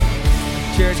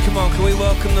Church, come on, can we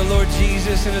welcome the Lord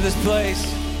Jesus into this place?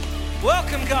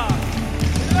 Welcome, God.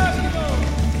 We love you, Lord.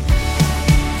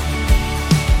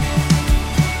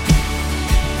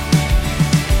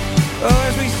 Oh,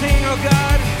 as we sing, oh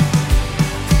God,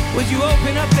 would you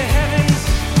open up the heavens?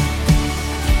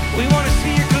 We want to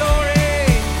see your glory.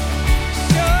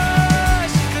 Show us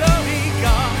your glory,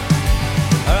 God.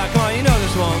 All right, come on, you know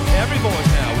this one. Every voice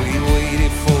now. We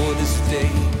waited for this day.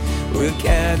 We're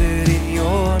gathered in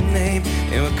your name,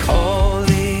 and we're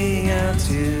calling out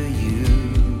to you.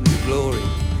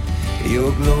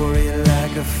 Your glory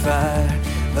like a fire,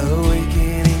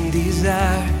 awakening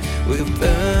desire. We'll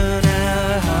burn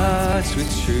our hearts with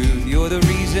truth. You're the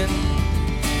reason,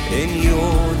 and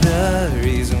you're the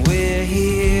reason we're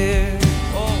here.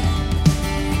 Oh,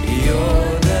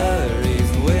 you're the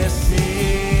reason we're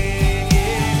singing.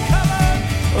 Come on,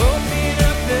 open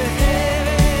up the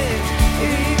heavens.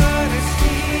 We want to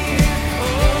see you.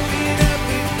 Open up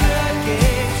the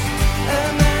floodgates. A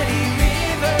mighty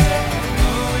river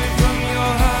flowing from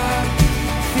your heart,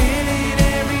 filling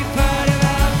every part of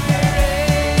our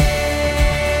praise.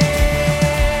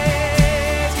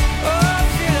 Oh,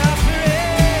 fill our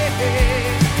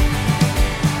praise.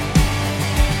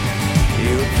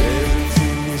 Your presence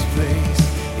in this place,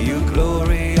 your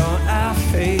glory on our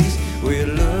face. We're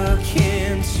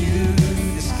looking to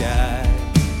the sky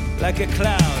like a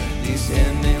cloud,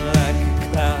 descending like a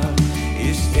cloud.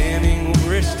 You're standing,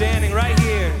 we're standing right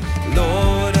here.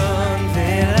 Lord,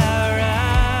 unveil our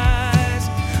eyes.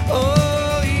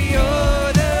 Oh,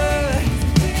 you're the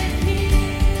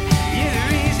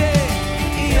reason.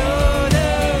 You're the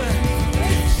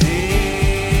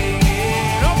singing.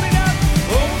 Open up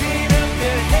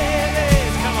the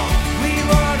heavens. Come on, we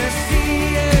want to see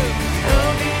you.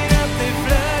 Open up the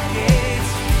floodgates.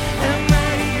 A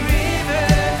mighty river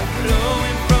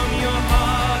flowing from your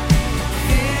heart,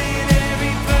 filling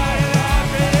every part of our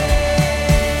praise.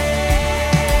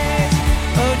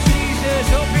 Oh Jesus,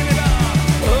 open it up.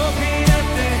 Open up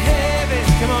the heavens.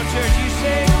 Come on, church, you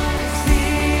say,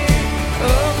 see it.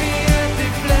 Open up the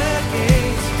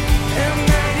floodgates. A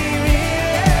mighty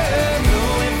river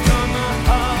flowing from our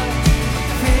heart,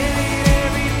 filling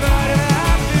every part of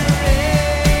our praise.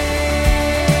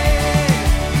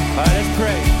 All right, let's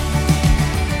pray.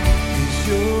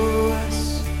 Show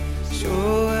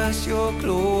us your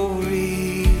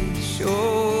glory. Show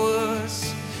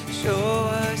us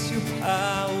your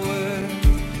power.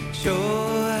 Show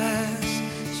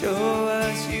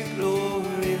us your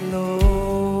glory,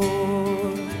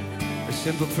 Lord. A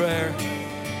simple prayer.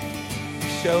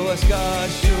 Show us, God,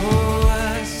 show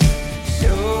us.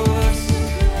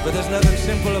 But there's nothing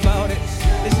simple about it.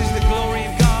 This is the glory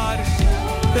of God,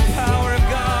 the power of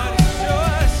God. Show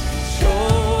us.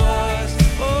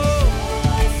 Oh,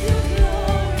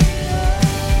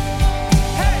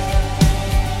 hey,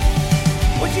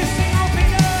 would you sing?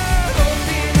 Open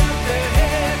up the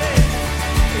heavens.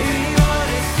 We want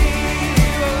to see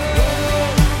you.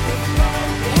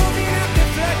 Open up the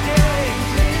floodgates.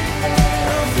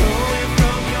 I'm flowing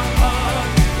from your heart,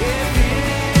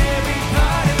 filling every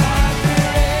part of our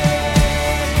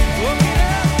praise.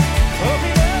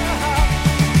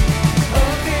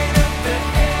 Open up the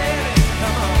heavens.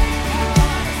 Come on.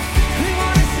 We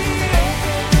want to see you.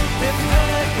 The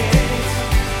floodgates.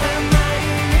 A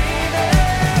mighty river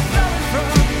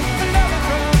flowing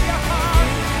from your heart.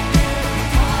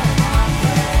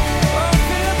 Oh,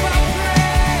 fill up our praise.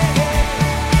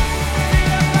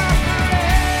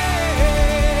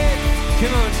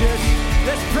 Come on, church.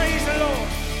 Let's praise the Lord.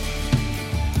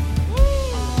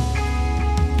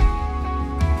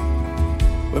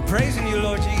 We're praising you,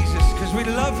 Lord Jesus, because we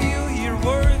love you. You're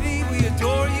worthy. We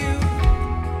adore you.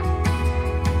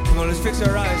 Come on, let's fix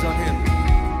our eyes on him.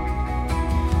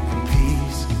 And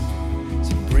peace,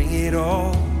 to bring it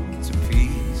all to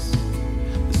peace.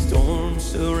 The storm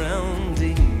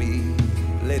surrounding me,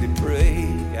 let it break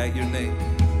at your name.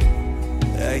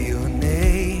 At your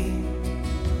name,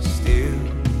 still.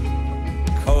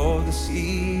 Call the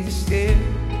sea to still.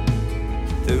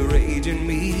 The rage in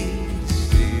me,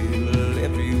 still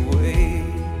every way.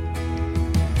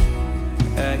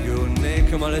 At your name,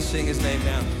 come on, let's sing his name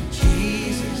now.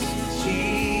 Jesus,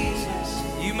 Jesus,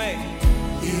 you make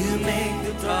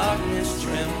the darkness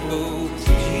tremble.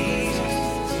 Jesus,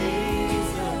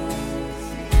 Jesus,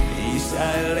 you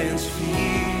silence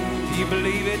fear. Do you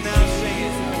believe it now? Sing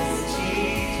it.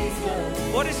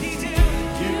 Jesus, what does he do?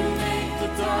 You make the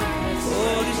darkness.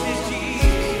 Oh, this is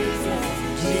Jesus,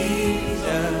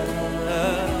 Jesus.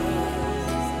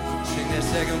 Sing that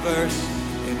second verse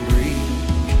and breathe.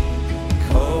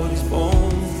 Call these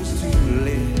bones to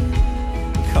live.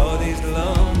 Call these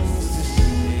lungs to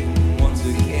sing once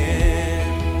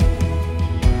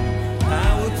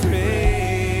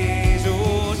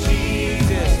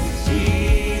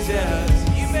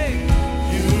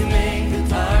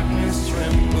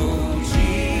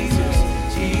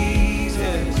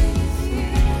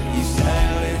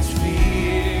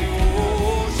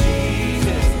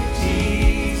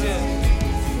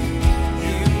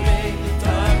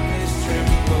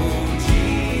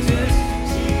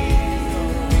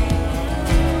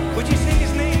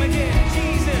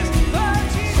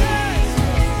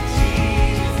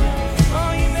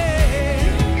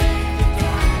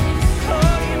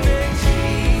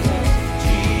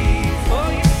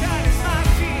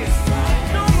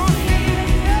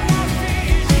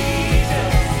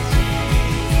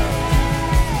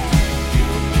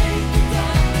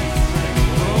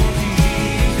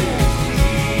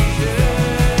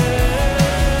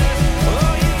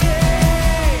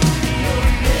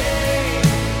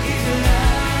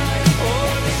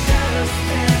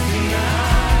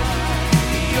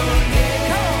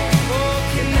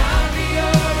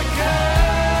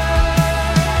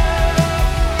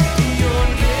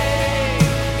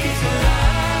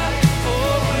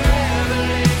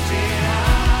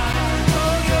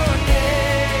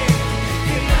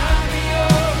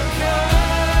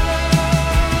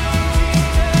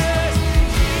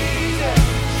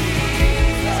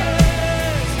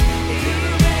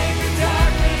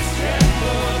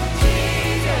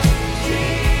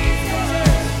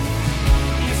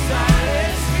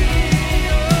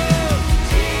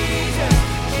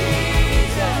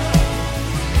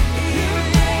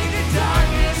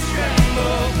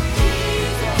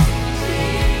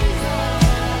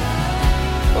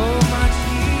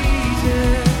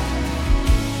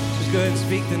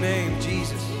Speak the name,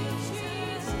 Jesus.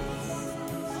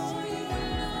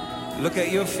 Look at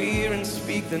your fear and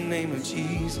speak the name of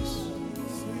Jesus.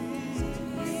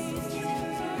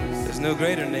 There's no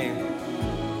greater name,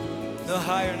 no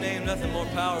higher name, nothing more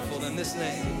powerful than this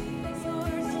name.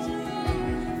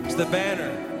 It's the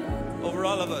banner over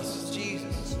all of us,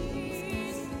 Jesus.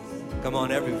 Come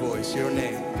on, every voice, your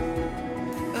name.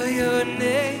 Oh, your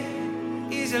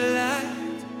name is a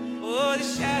light, oh, the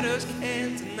shadows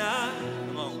can't deny.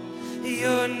 Come on.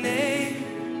 Your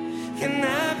name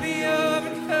cannot be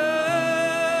overcome.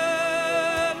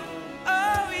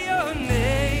 Oh, your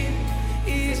name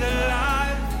is a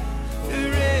light,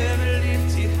 forever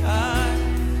lifted high.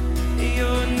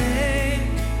 Your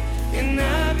name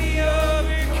cannot be overcome.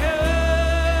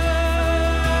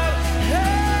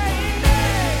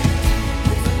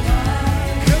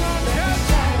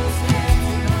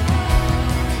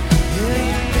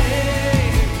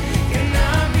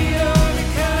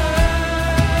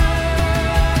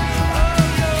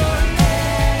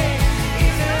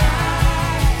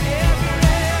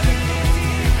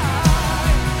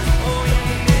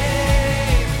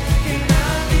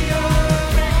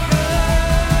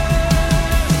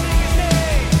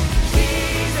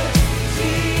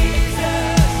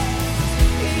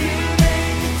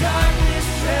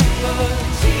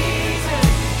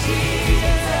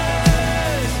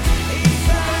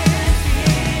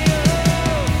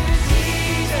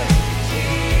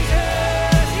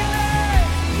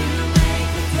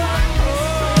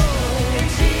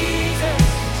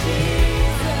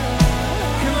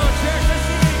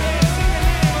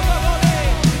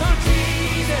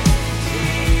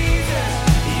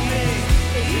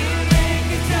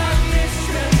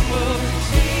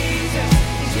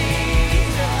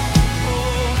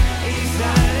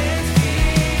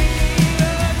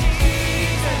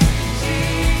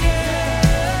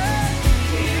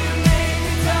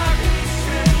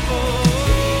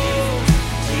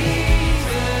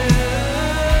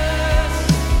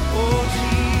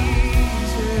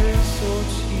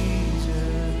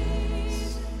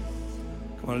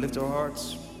 Lift our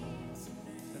hearts,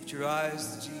 lift your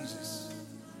eyes to Jesus.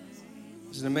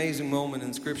 There's an amazing moment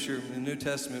in Scripture in the New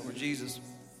Testament where Jesus,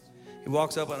 he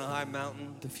walks up on a high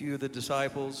mountain with a few of the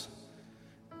disciples,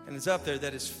 and it's up there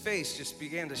that his face just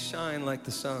began to shine like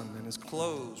the sun, and his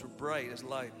clothes were bright as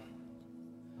light.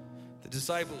 The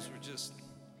disciples were just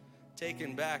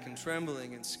taken back and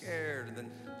trembling and scared, and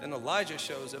then Elijah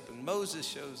shows up and Moses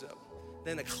shows up.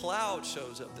 Then a cloud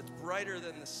shows up that's brighter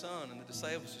than the sun, and the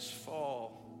disciples just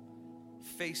fall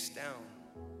face down.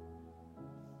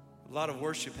 A lot of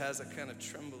worship has that kind of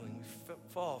trembling. We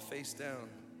fall face down.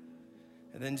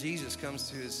 And then Jesus comes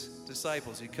to his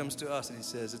disciples. He comes to us and he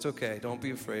says, it's okay, don't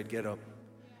be afraid, get up.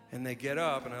 And they get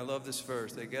up, and I love this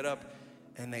verse. They get up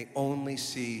and they only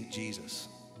see Jesus.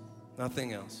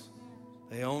 Nothing else.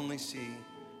 They only see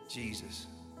Jesus.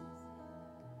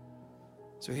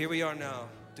 So here we are now,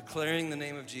 declaring the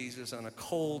name of Jesus on a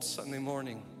cold Sunday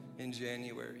morning in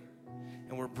January.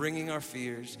 And we're bringing our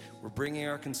fears, we're bringing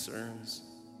our concerns,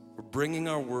 we're bringing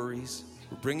our worries,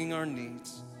 we're bringing our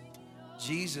needs.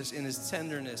 Jesus, in his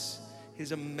tenderness,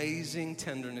 his amazing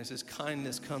tenderness, his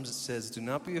kindness comes and says, do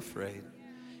not be afraid.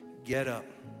 Get up.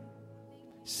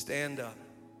 Stand up.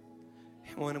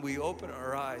 And when we open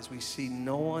our eyes, we see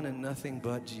no one and nothing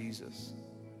but Jesus.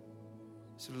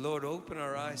 So Lord, open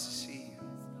our eyes to see you.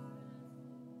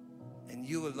 And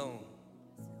you alone.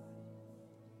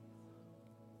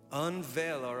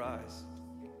 Unveil our eyes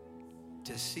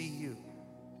to see you.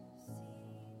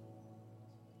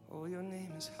 Oh, your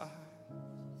name is high.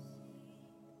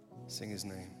 Sing his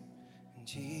name. And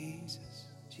Jesus,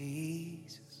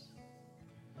 Jesus,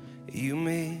 you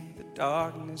made the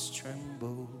darkness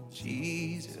tremble.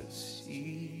 Jesus,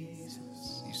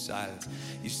 Jesus,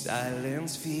 you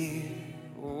silence fear.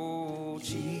 Oh,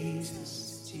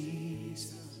 Jesus,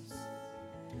 Jesus.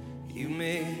 You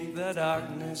made the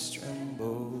darkness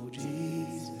tremble,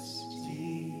 Jesus,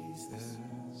 Jesus.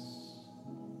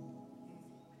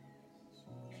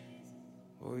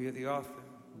 Oh, you're the author,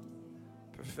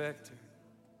 perfecter.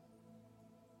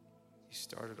 You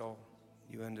started all,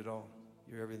 you ended all.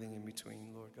 You're everything in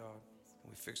between, Lord God.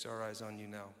 And we fix our eyes on you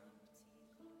now.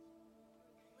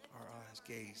 Our eyes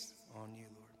gazed on you,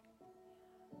 Lord.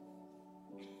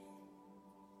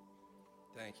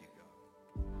 Thank you, God.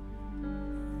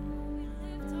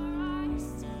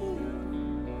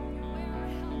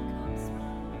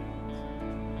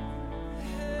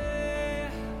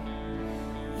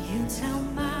 You tell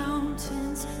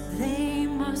mountains they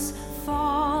must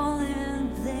fall,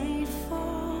 and they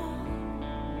fall.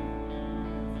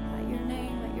 At your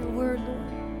name, at your word,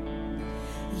 Lord.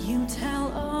 You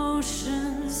tell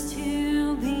oceans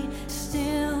to be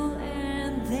still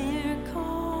and they're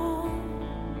calm.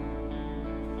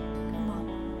 Come on.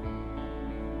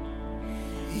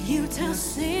 You tell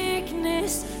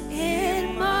sickness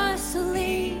it must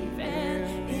leave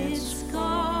and it's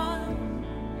gone.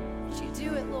 Would you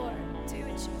do it, Lord? Do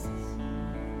it, Jesus.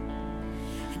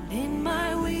 And in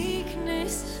my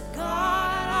weakness,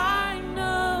 God, I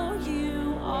know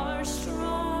you are strong.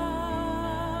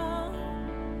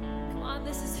 Come on,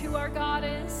 this is who our God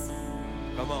is.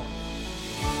 Come on.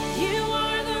 You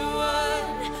are the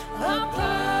one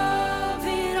above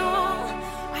it all.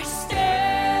 I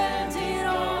stand in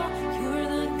awe. You're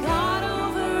the God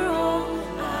over all.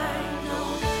 I know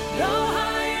no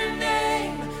higher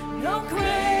name, no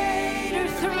greater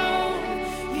throne.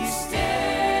 You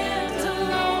stand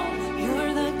alone.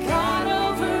 You're the God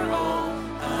over all.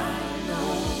 I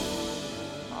know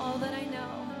all that I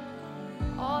know,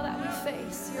 all that we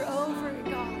face. You're over it,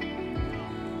 God.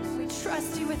 We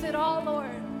trust you with it all,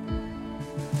 Lord.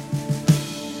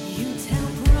 You tell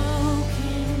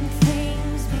broken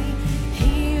things be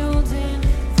healed and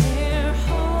they're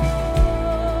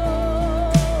whole.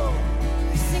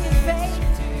 We sing in faith.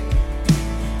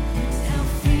 You tell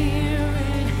fear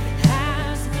it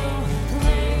has no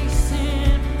place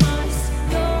in my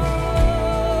soul.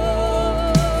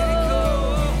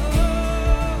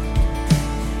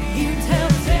 You tell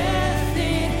death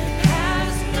it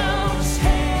has no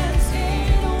chance,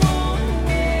 it won't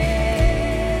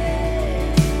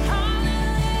win.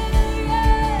 Hallelujah.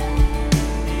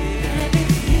 And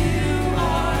if you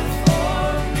are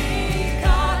for me,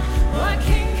 God, what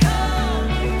can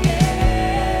come against?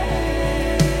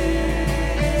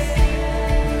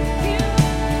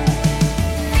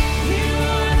 You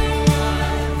are the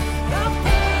one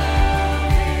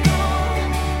above it all.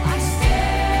 I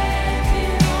stand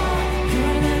in awe.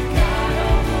 You're the God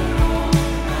over all.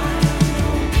 I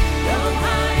know no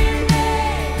higher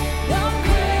name, no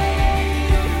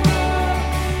greater throne.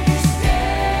 You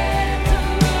stand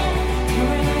alone.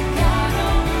 You're the God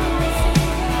over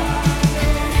all.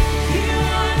 You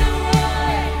are the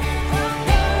one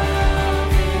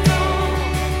above it all.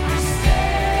 I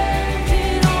stand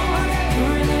in awe.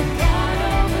 You're the God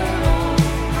over all.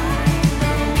 I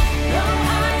know no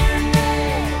higher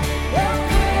name, no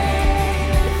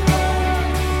greater throne.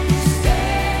 You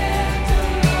stand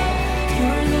alone.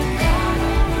 You're the God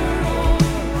over all.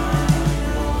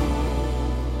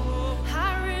 I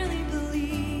really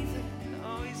believe it.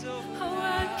 Oh, he's over.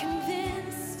 Oh, I'm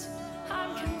convinced.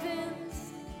 I'm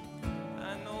convinced.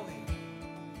 I know him.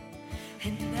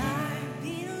 And I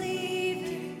believe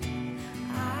it,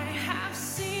 I have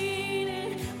seen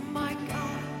it, my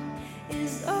God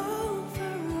is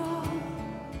over all.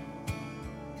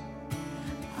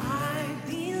 I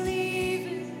believe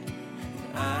it,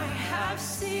 I have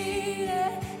seen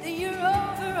it, that you're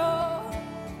over all,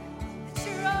 that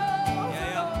you're over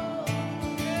Yeah, yeah. all.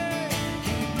 And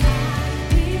I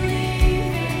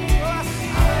believe it, I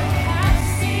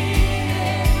have seen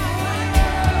it, my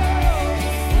God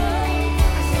is over.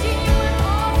 I see you in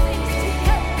all things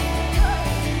together.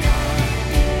 I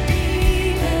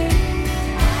believe it,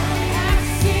 I have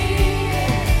seen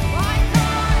it, my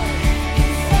God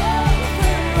is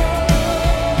over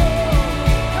all.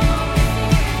 Come on, we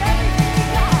sing it with everything we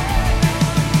got.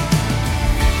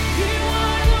 You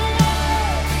are the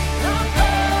one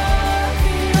above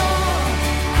it all.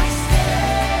 I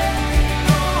stand in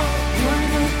awe. You're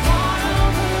the God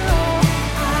over all.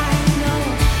 I know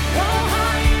no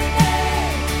higher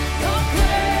name, no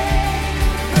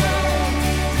greater throne.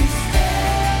 You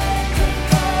stand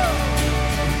alone.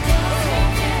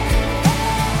 Sing it.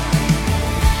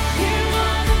 You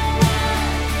are the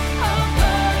one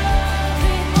above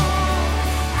it all.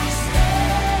 I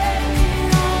stand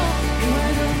in awe.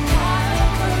 You're the God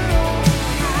over all.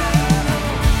 I know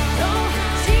no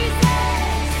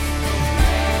Jesus,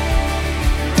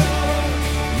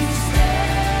 you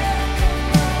stand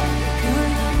alone. You're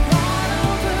the God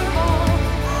over all.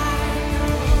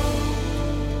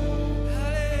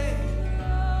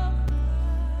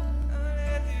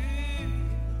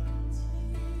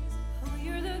 Oh,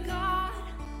 you're the God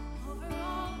over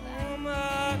all. Oh,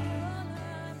 my.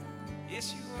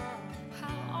 Yes, you are.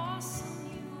 How awesome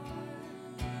you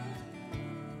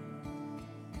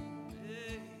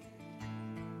Hey.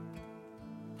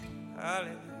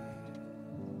 Hallelujah.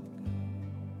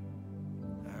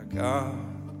 Our God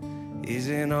is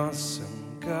an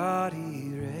awesome God. He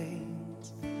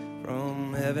reigns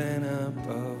from heaven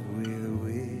above with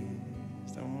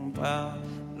wisdom, power,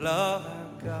 love.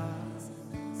 Our God.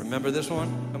 Remember this one?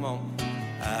 Come on.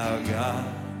 Our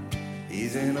God,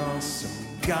 He's an awesome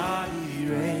God. He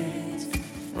reigns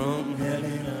from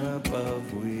heaven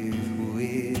above with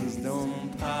wisdom,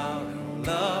 power, and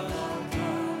love.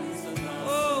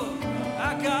 Oh,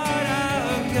 our God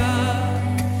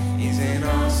is an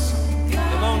awesome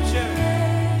God. Come on, church.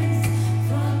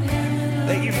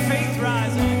 Let your faith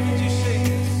rise up. Did you sing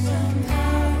this?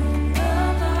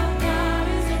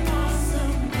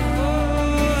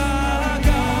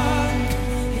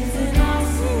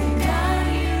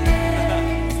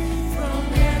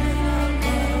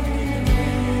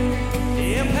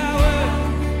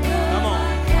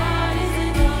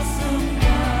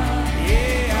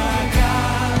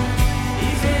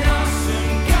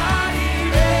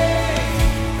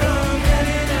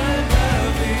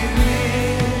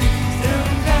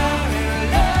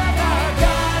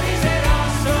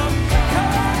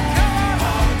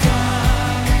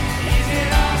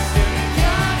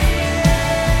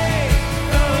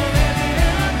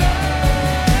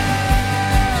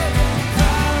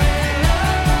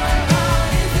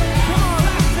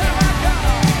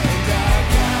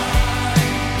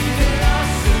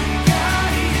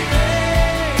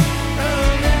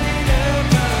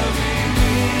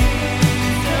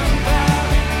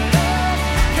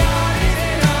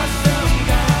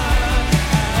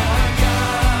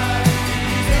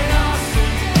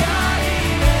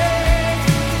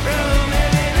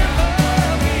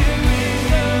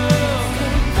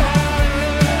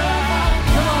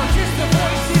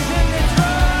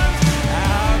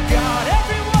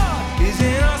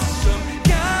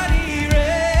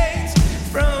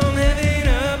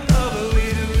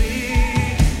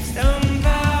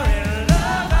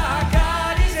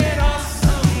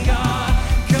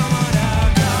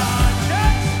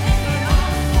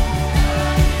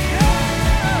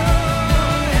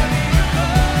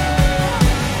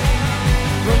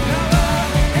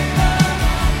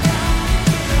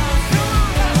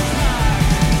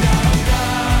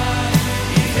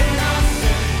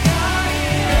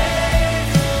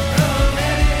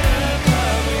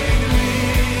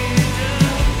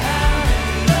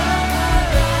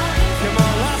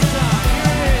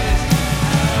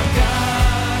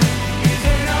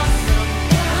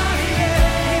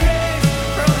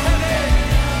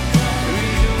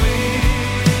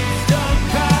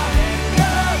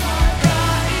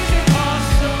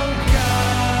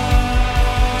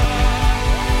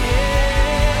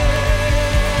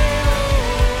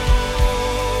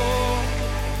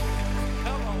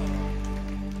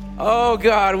 Oh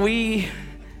God, we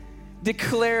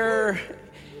declare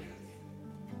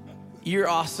your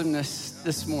awesomeness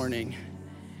this morning,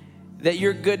 that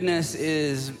your goodness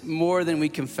is more than we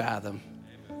can fathom.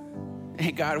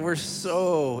 Hey God, we're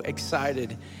so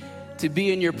excited to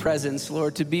be in your presence,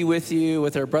 Lord, to be with you,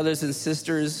 with our brothers and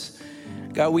sisters.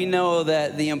 God, we know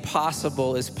that the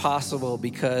impossible is possible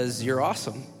because you're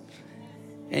awesome.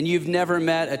 And you've never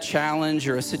met a challenge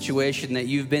or a situation that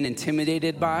you've been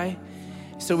intimidated by.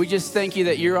 So we just thank you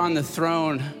that you're on the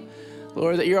throne,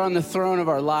 Lord, that you're on the throne of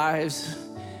our lives,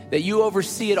 that you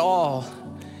oversee it all.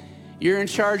 You're in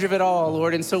charge of it all,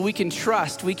 Lord. And so we can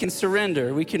trust, we can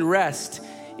surrender, we can rest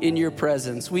in your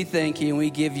presence. We thank you and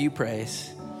we give you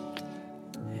praise.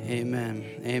 Amen.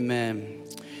 Amen.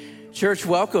 Church,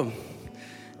 welcome.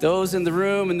 Those in the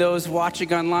room and those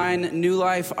watching online, New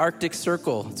Life Arctic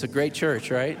Circle. It's a great church,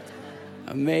 right?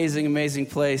 Amazing, amazing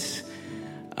place.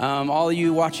 All of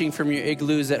you watching from your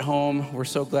igloos at home, we're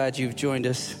so glad you've joined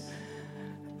us.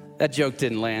 That joke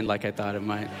didn't land like I thought it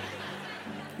might.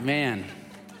 Man,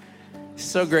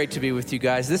 so great to be with you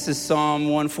guys. This is Psalm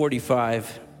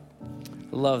 145.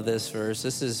 I love this verse.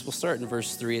 We'll start in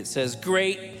verse 3. It says,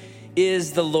 "Great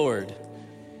is the Lord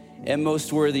and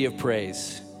most worthy of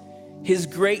praise. His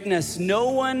greatness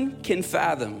no one can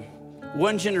fathom.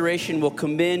 One generation will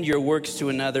commend your works to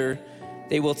another.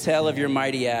 They will tell of your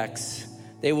mighty acts.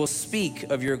 They will speak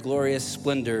of your glorious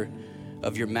splendor,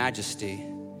 of your majesty.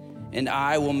 And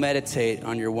I will meditate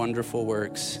on your wonderful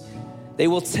works. They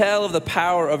will tell of the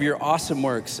power of your awesome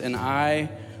works, and I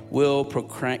will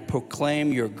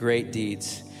proclaim your great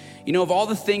deeds." You know, of all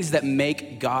the things that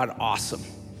make God awesome,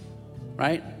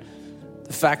 right?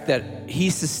 The fact that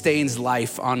he sustains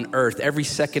life on earth every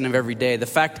second of every day. The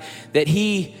fact that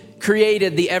he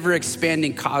created the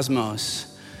ever-expanding cosmos.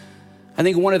 I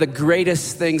think one of the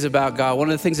greatest things about God, one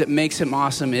of the things that makes him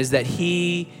awesome is that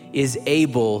he is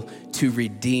able to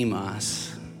redeem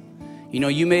us. You know,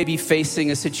 you may be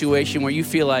facing a situation where you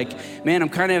feel like, man, I'm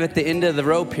kind of at the end of the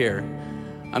rope here.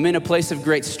 I'm in a place of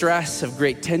great stress, of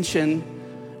great tension,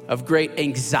 of great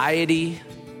anxiety.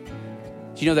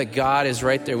 Do you know that God is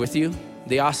right there with you?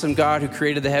 The awesome God who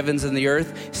created the heavens and the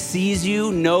earth sees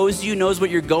you, knows what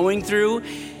you're going through,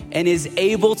 and is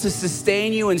able to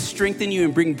sustain you and strengthen you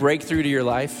and bring breakthrough to your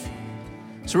life?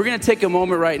 So we're gonna take a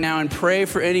moment right now and pray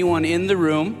for anyone in the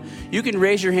room. You can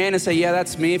raise your hand and say, yeah,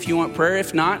 that's me if you want prayer.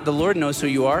 If not, the Lord knows who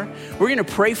you are. We're gonna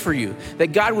pray for you,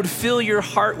 that God would fill your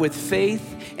heart with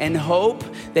faith and hope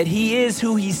that he is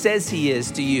who he says he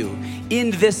is to you in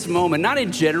this moment, not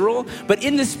in general, but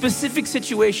in the specific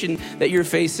situation that you're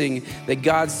facing, that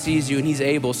God sees you and he's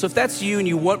able. So if that's you and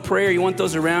you want prayer, you want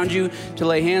those around you to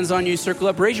lay hands on you, circle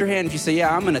up, raise your hand if you say,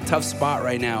 yeah, I'm in a tough spot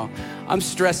right now. I'm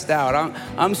stressed out.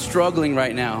 I'm struggling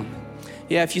right now.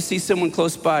 Yeah, if you see someone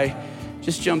close by,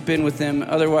 just jump in with them.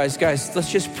 Otherwise, guys,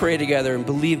 let's just pray together and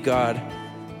believe God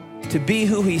to be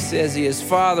who he says he is.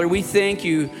 Father, we thank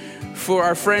you for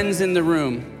our friends in the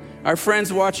room, our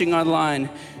friends watching online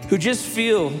who just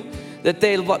feel that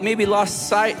they maybe lost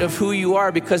sight of who you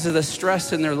are because of the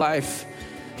stress in their life.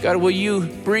 God, will you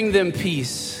bring them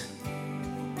peace?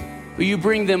 Will you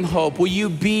bring them hope? Will you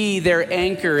be their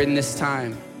anchor in this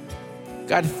time?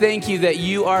 God, thank you that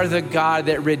you are the God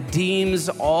that redeems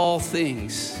all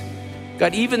things.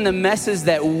 God, even the messes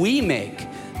that we make,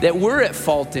 that we're at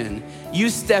fault in, you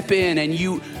step in and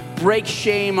you break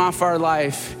shame off our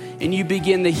life and you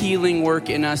begin the healing work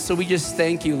in us. So we just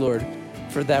thank you, Lord,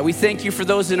 for that. We thank you for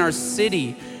those in our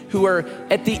city who are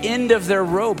at the end of their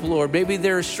rope, Lord. Maybe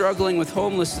they're struggling with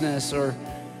homelessness or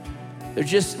they're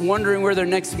just wondering where their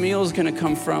next meal is gonna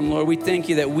come from, Lord. We thank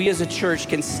you that we as a church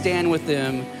can stand with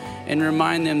them and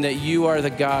remind them that you are the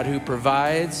God who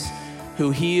provides,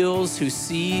 who heals, who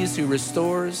sees, who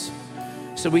restores.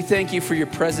 So we thank you for your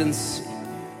presence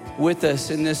with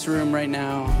us in this room right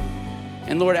now.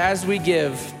 And Lord, as we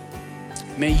give,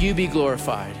 may you be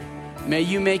glorified. May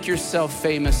you make yourself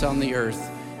famous on the earth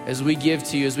as we give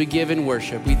to you, as we give in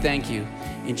worship. We thank you.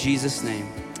 In Jesus' name,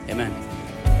 amen.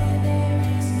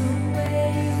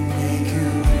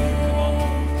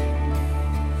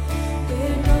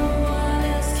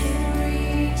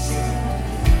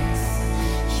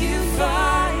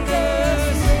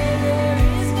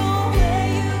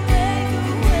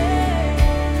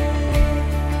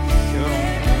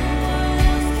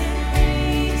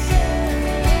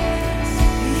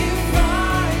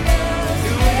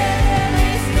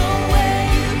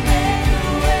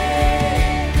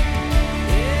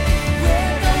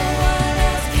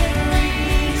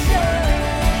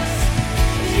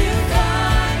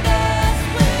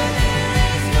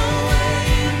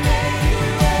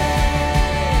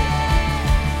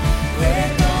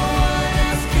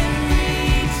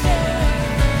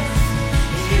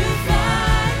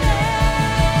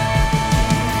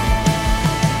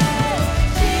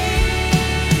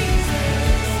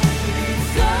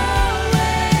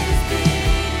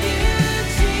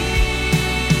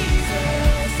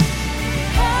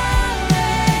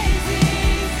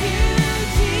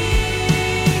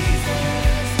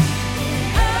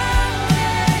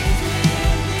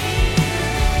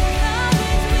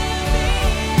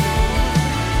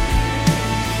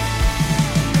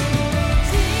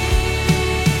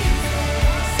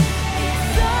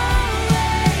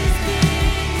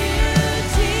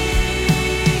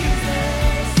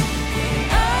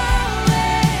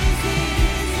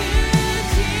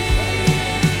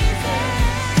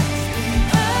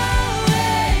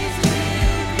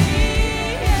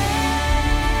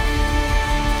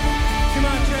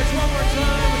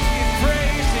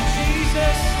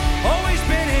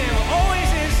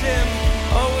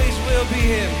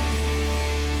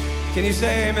 Can you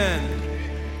say amen?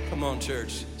 Come on,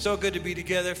 church. So good to be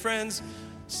together. Friends,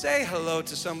 say hello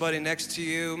to somebody next to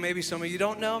you. Maybe somebody you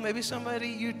don't know, maybe somebody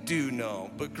you do know.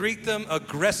 But greet them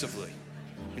aggressively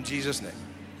in Jesus' name.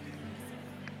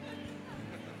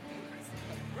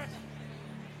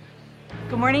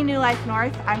 Good morning, New Life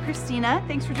North. I'm Christina.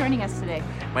 Thanks for joining us today.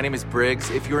 My name is Briggs.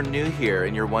 If you're new here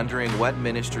and you're wondering what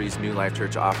ministries New Life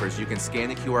Church offers, you can scan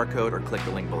the QR code or click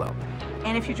the link below.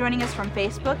 And if you're joining us from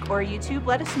Facebook or YouTube,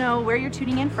 let us know where you're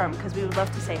tuning in from because we would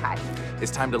love to say hi.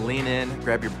 It's time to lean in,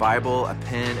 grab your Bible, a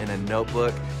pen, and a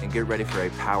notebook, and get ready for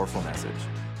a powerful message.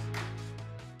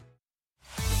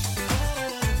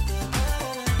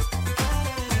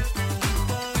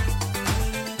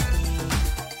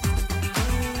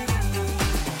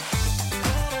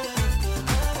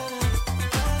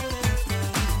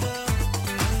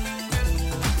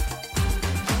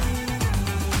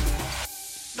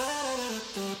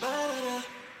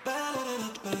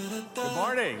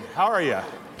 How are you?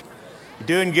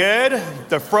 Doing good?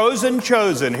 The Frozen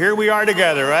Chosen. Here we are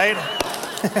together, right?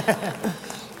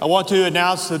 I want to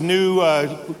announce a new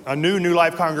New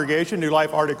Life congregation, New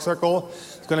Life Arctic Circle.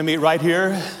 It's going to meet right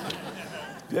here.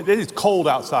 It is cold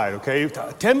outside, okay?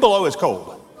 10 below is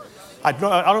cold.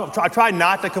 I try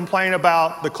not to complain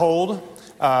about the cold,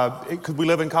 because we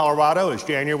live in Colorado. It's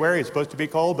January. It's supposed to be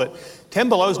cold, but 10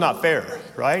 below is not fair,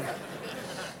 right?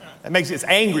 It's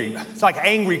angry. It's like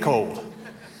angry cold.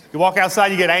 You walk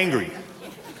outside, you get angry.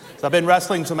 So I've been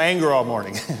wrestling some anger all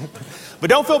morning. But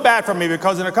don't feel bad for me,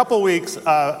 because in a couple of weeks,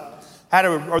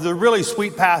 there's a really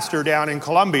sweet pastor down in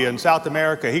Colombia in South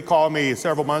America. He called me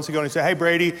several months ago and he said, "Hey,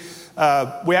 Brady,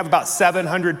 we have about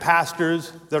 700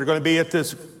 pastors that are going to be at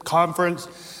this conference,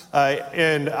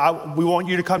 and we want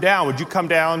you to come down. Would you come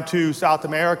down to South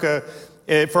America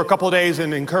for a couple of days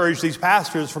and encourage these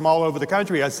pastors from all over the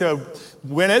country?" I said,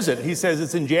 "When is it?" He says,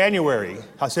 "It's in January."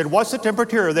 I said, "What's the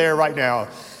temperature there right now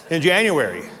in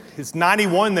January?" It's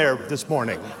 91 there this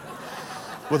morning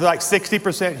with like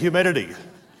 60% humidity.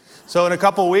 So in a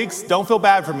couple of weeks, don't feel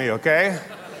bad for me, okay?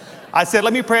 I said,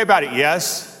 "Let me pray about it."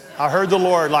 Yes, I heard the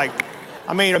Lord,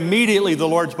 immediately the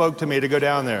Lord spoke to me to go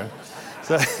down there.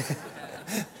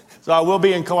 So I will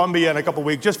be in Colombia in a couple of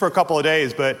weeks, just for a couple of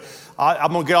days, but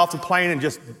I'm gonna get off the plane and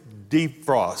just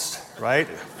defrost, right?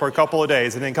 For a couple of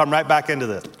days and then come right back into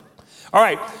this. All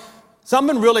right,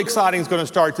 something really exciting is gonna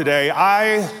start today.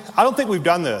 I don't think we've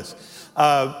done this.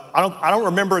 I don't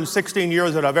remember in 16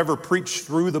 years that I've ever preached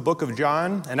through the book of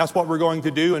John, and that's what we're going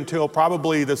to do until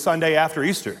probably the Sunday after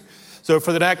Easter. So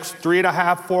for the next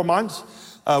 3.5, 4 months,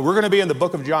 we're gonna be in the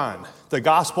book of John, the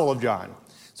Gospel of John.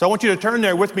 So I want you to turn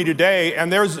there with me today,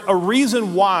 and there's a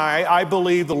reason why I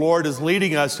believe the Lord is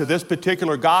leading us to this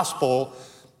particular gospel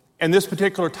and this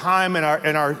particular time in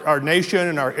our nation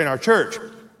and in our church.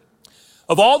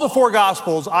 Of all the 4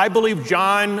 gospels, I believe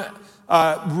John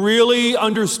really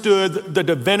understood the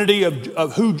divinity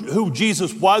of who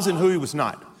Jesus was and who he was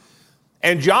not.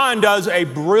 And John does a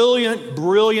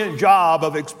brilliant job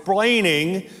of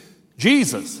explaining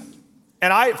Jesus.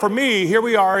 And for me, here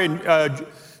we are in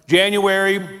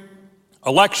January,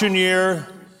 election year,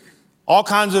 all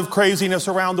kinds of craziness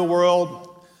around the world.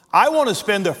 I want to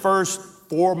spend the first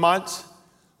 4 months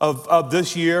of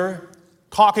this year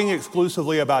talking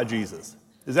exclusively about Jesus.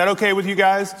 Is that okay with you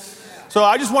guys? So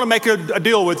I just want to make a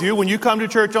deal with you. When you come to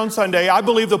church on Sunday, I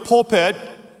believe the pulpit,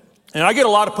 and I get a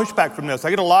lot of pushback from this.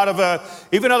 I get a lot of,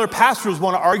 even other pastors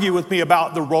want to argue with me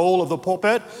about the role of the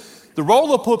pulpit. The role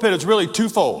of the pulpit is really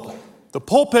twofold. The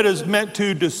pulpit is meant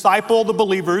to disciple the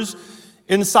believers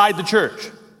inside the church.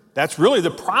 That's really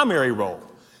the primary role,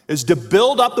 is to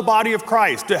build up the body of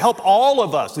Christ, to help all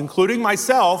of us, including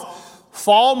myself,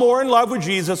 fall more in love with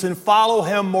Jesus and follow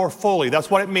him more fully. That's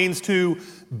what it means to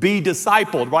be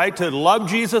discipled, right? To love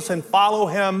Jesus and follow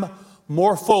him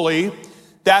more fully.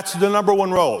 That's the number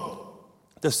one role.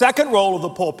 The second role of the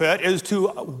pulpit is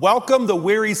to welcome the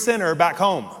weary sinner back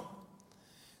home.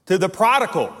 To the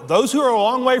prodigal, those who are a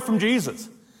long way from Jesus.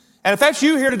 And if that's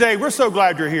you here today, we're so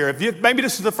glad you're here. Maybe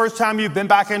this is the first time you've been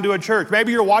back into a church.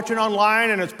 Maybe you're watching online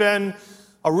and it's been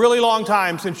a really long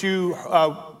time since you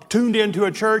tuned into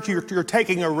a church. You're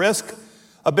taking a risk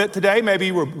a bit today. Maybe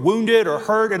you were wounded or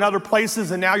hurt in other places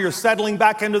and now you're settling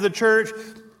back into the church,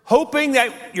 hoping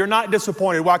that you're not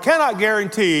disappointed. Well, I cannot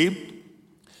guarantee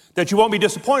that you won't be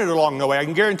disappointed along the way. I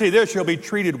can guarantee this, you'll be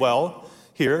treated well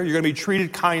here. You're going to be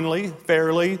treated kindly,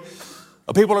 fairly.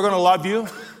 People are going to love you.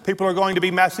 People are going to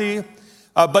be messy.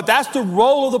 But that's the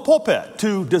role of the pulpit,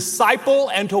 to disciple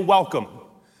and to welcome.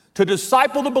 To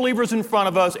disciple the believers in front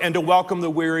of us and to welcome the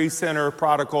weary sinner,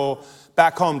 prodigal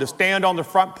back home. To stand on the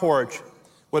front porch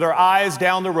with our eyes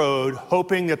down the road,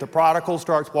 hoping that the prodigal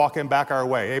starts walking back our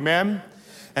way. Amen?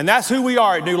 And that's who we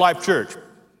are at New Life Church.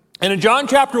 And in John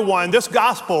chapter 1, this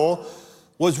gospel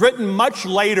was written much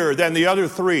later than the other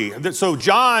 3. So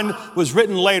John was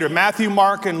written later. Matthew,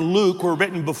 Mark, and Luke were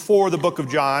written before the book of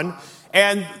John.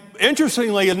 And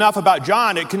interestingly enough about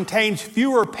John, it contains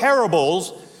fewer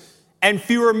parables and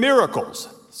fewer miracles.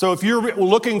 So if you're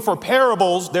looking for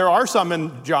parables, there are some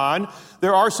in John.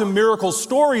 There are some miracle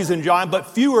stories in John, but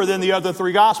fewer than the other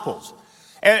 3 gospels.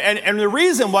 And the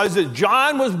reason was that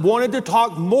John wanted to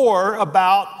talk more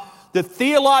about the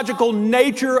theological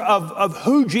nature of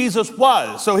who Jesus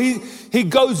was. So he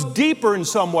goes deeper in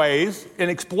some ways in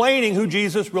explaining who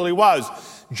Jesus really was.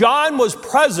 John was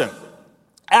present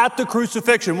at the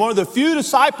crucifixion, one of the few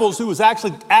disciples who was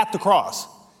actually at the cross.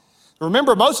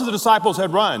 Remember, most of the disciples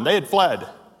had run, they had fled.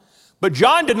 But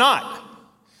John did not.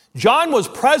 John was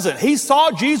present. He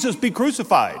saw Jesus be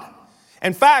crucified.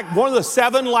 In fact, one of the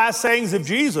 7 last sayings of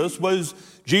Jesus was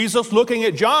Jesus looking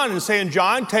at John and saying,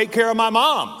 "John, take care of my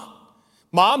mom.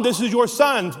 Mom, this is your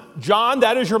son. John,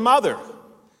 that is your mother."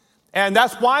 And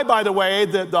that's why, by the way,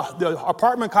 the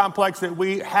apartment complex that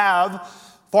we have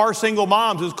for single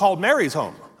moms is called Mary's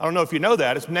Home. I don't know if you know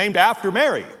that. It's named after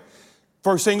Mary.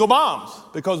 for single moms,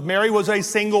 because Mary was a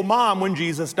single mom when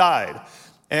Jesus died.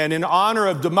 And in honor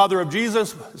of the mother of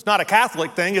Jesus, it's not a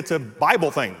Catholic thing, it's a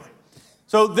Bible thing.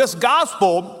 So this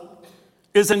gospel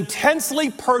is intensely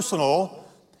personal,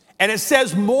 and it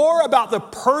says more about the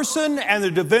person and the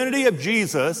divinity of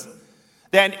Jesus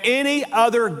than any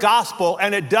other gospel,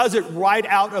 and it does it right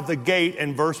out of the gate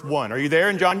in verse 1. Are you there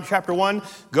in John chapter 1?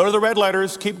 Go to the red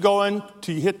letters, keep going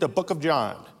till you hit the book of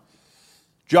John.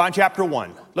 John chapter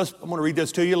 1. I'm going to read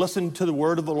this to you. Listen to the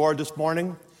word of the Lord this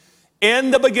morning.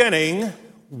 In the beginning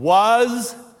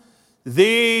was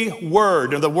the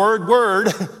Word. And the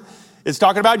word is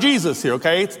talking about Jesus here,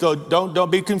 okay? So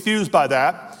don't be confused by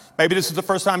that. Maybe this is the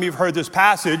first time you've heard this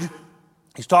passage.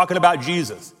 He's talking about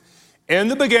Jesus. In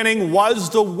the beginning was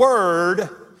the Word,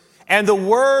 and the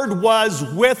Word was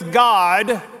with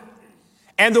God,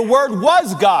 and the Word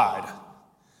was God.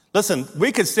 Listen,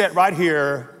 we could sit right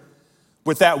here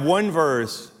with that one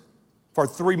verse for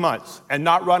 3 months and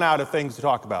not run out of things to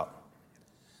talk about.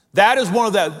 That is one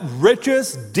of the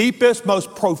richest, deepest,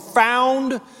 most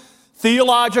profound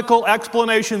theological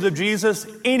explanations of Jesus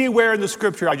anywhere in the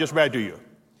scripture I just read to you.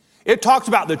 It talks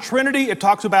about the Trinity, it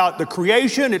talks about the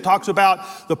creation, it talks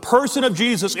about the person of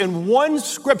Jesus. In one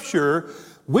scripture,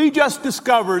 we just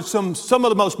discovered some of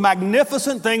the most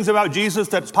magnificent things about Jesus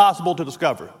that's possible to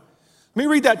discover. Let me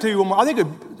read that to you one more. I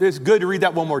think it's good to read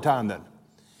that one more time then.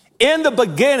 In the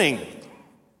beginning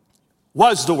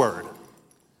was the Word,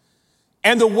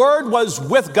 and the Word was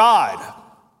with God,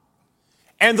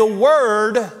 and the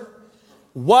Word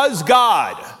was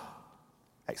God.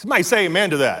 Hey, somebody say amen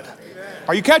to that. Amen.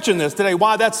 Are you catching this today?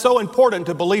 Why that's so important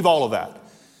to believe all of that.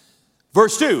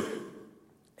 Verse 2,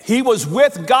 he was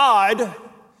with God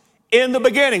in the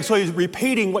beginning. So he's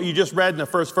repeating what you just read in the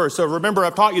first verse. So remember,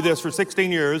 I've taught you this for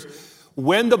 16 years.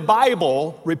 When the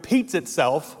Bible repeats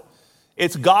itself,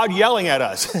 it's God yelling at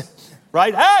us,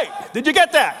 right? Hey, did you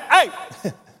get that?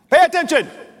 Hey, pay attention.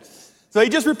 So he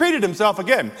just repeated himself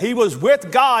again. He was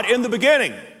with God in the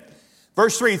beginning.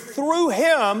 Verse 3, through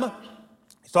him,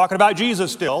 he's talking about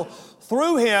Jesus still,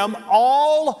 through him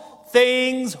all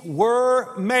things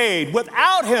were made.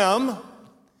 Without him,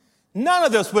 none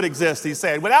of this would exist, he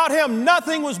said. Without him,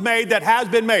 nothing was made that has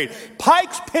been made.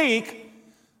 Pikes Peak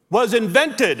was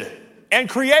invented and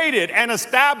created and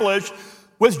established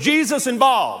with Jesus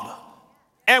involved.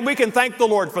 And we can thank the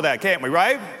Lord for that, can't we,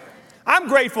 right? I'm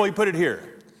grateful he put it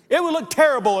here. It would look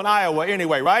terrible in Iowa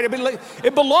anyway, right?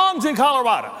 It belongs in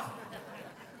Colorado.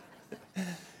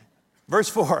 Verse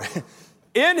 4,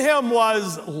 in him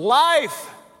was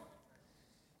life,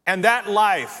 and that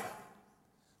life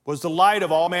was the light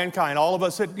of all mankind. All of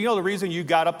us said, you know the reason you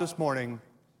got up this morning,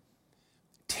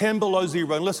 10 below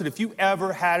zero. And listen, if you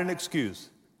ever had an excuse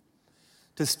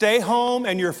to stay home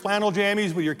in your flannel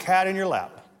jammies with your cat in your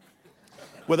lap,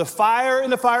 with a fire in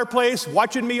the fireplace,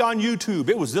 watching me on YouTube,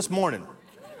 it was this morning.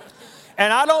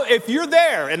 And if you're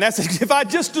there, and that's if I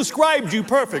just described you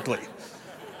perfectly,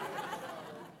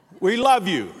 we love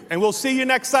you, and we'll see you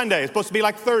next Sunday. It's supposed to be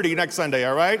like 30 next Sunday,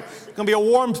 all right? It's going to be a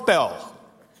warm spell.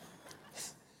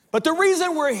 But the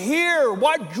reason we're here,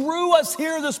 what drew us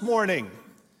here this morning,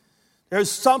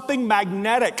 there's something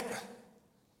magnetic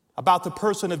about the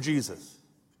person of Jesus.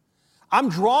 I'm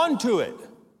drawn to it.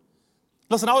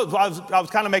 Listen, I was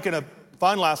kind of making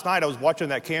fun last night. I was watching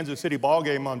that Kansas City ball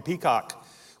game on Peacock,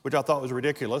 which I thought was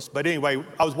ridiculous. But anyway,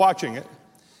 I was watching it.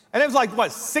 And it was like,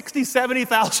 60,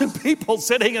 70,000 people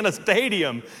sitting in a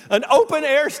stadium, an open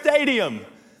air stadium.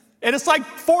 And it's like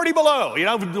 40 below,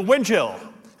 the wind chill.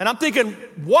 And I'm thinking,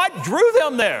 what drew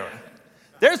them there?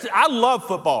 I love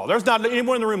football. There's not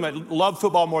anyone in the room that loves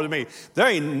football more than me. There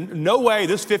ain't no way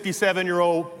this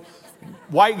 57-year-old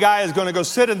white guy is going to go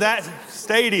sit in that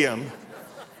stadium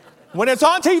when it's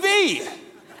on TV.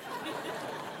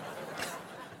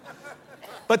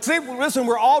 But see, listen,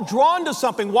 we're all drawn to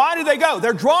something. Why do they go?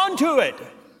 They're drawn to it.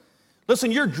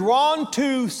 Listen, you're drawn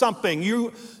to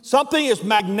something. Something is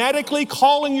magnetically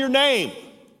calling your name.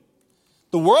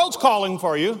 The world's calling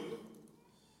for you,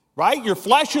 right? Your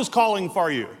flesh is calling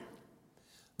for you.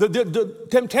 The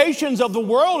temptations of the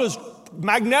world is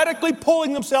magnetically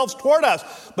pulling themselves toward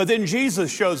us. But then Jesus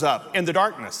shows up in the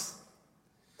darkness.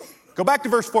 Go back to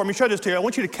verse 4. Let me show this to you. I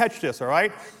want you to catch this, all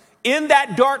right? In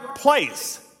that dark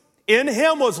place, in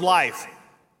him was life.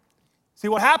 See,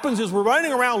 what happens is we're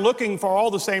running around looking for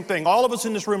all the same thing. All of us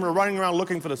in this room are running around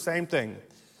looking for the same thing.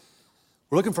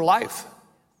 We're looking for life.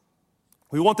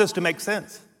 We want this to make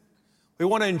sense. We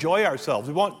want to enjoy ourselves.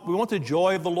 We want the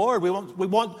joy of the Lord. We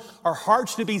want our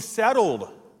hearts to be settled.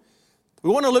 We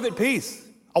want to live at peace.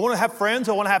 I want to have friends.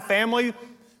 I want to have family.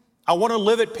 I want to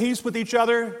live at peace with each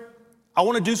other. I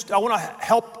want to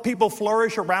help people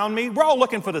flourish around me. We're all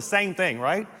looking for the same thing,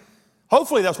 right?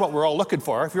 Hopefully that's what we're all looking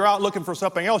for. If you're out looking for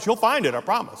something else, you'll find it, I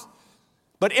promise.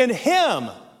 But in him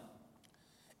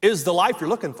is the life you're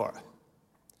looking for.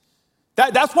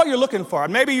 That's what you're looking for.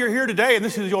 And maybe you're here today and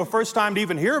this is your first time to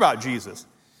even hear about Jesus.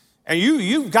 And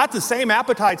you've got the same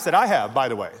appetites that I have, by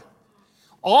the way.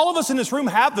 All of us in this room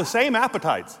have the same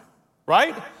appetites,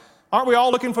 right? Aren't we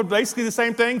all looking for basically the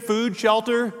same thing? Food,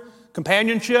 shelter,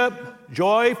 companionship,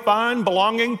 joy, fun,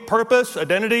 belonging, purpose,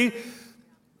 identity.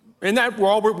 In that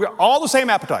world, we're all the same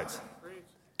appetites.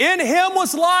 In him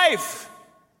was life.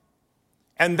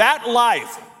 And that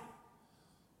life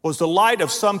was the light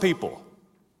of some people.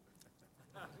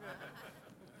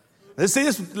 Let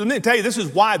me tell you, this is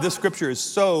why this scripture is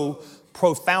so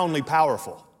profoundly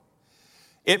powerful.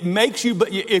 It makes you,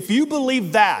 if you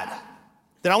believe that,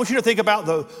 then I want you to think about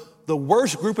the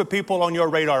worst group of people on your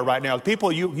radar right now. The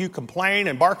people you complain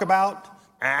and bark about.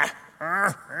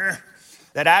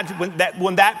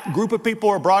 When that group of people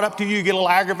are brought up to you, you get a little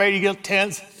aggravated, you get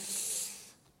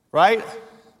tense, right?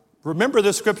 Remember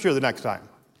this scripture the next time.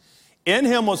 In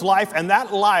him was life, and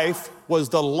that life was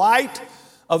the light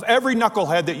of every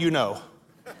knucklehead that you know.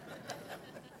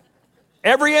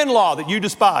 Every in-law that you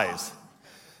despise.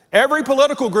 Every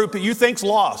political group that you think's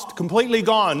lost, completely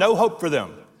gone, no hope for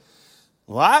them.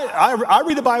 Well, I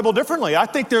read the Bible differently. I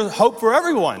think there's hope for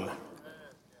everyone.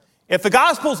 If the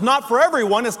gospel's not for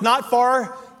everyone, it's not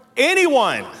for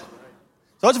anyone.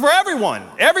 So it's for everyone.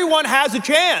 Everyone has a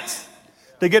chance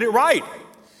to get it right.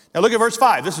 Now look at verse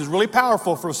 5. This is really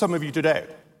powerful for some of you today.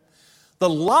 The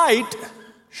light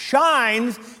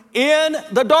shines in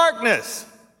the darkness.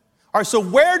 All right, so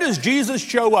where does Jesus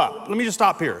show up? Let me just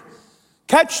stop here.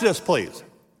 Catch this, please.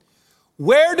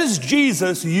 Where does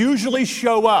Jesus usually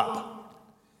show up?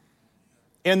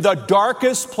 In the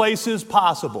darkest places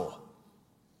possible.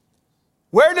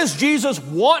 Where does Jesus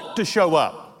want to show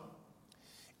up?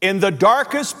 In the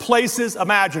darkest places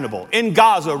imaginable. In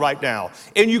Gaza right now.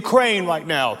 In Ukraine right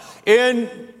now.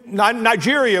 In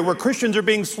Nigeria, where Christians are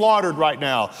being slaughtered right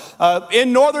now.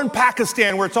 In northern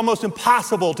Pakistan, where it's almost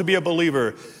impossible to be a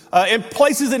believer. In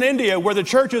places in India where the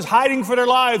church is hiding for their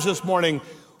lives this morning.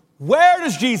 Where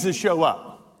does Jesus show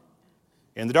up?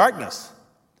 In the darkness.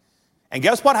 And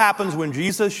guess what happens when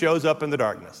Jesus shows up in the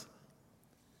darkness?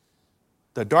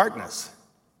 The darkness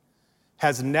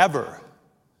has never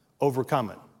overcome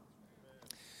it.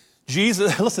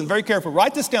 Jesus, listen very carefully.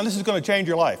 Write this down. This is going to change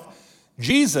your life.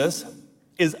 Jesus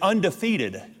is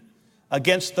undefeated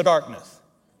against the darkness.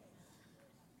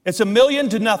 It's 1,000,000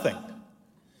 to nothing.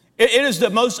 It is the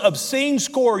most obscene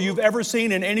score you've ever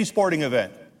seen in any sporting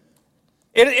event.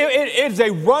 It is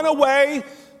a runaway,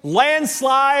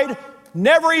 landslide,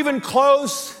 never even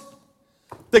close.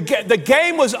 The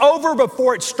game was over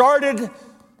before it started.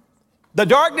 The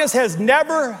darkness has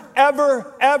never,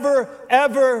 ever, ever,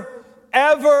 ever,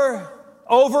 ever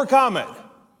overcome it.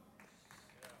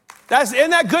 Isn't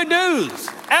that good news?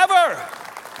 Ever.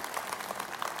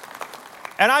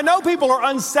 And I know people are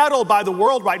unsettled by the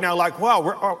world right now, like,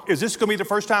 wow, is this going to be the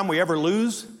first time we ever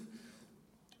lose?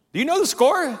 Do you know the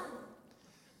score?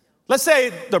 Let's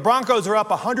say the Broncos are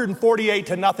up 148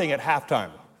 to nothing at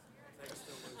halftime.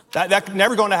 That's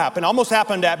never going to happen. Almost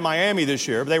happened at Miami this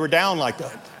year. They were down like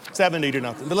 70 to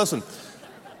nothing. But listen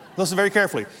very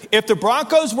carefully. If the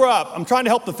Broncos were up, I'm trying to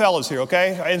help the fellas here,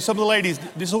 okay? And some of the ladies,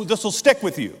 this will stick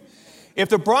with you. If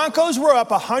the Broncos were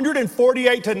up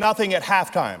 148 to nothing at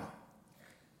halftime,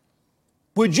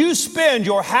 would you spend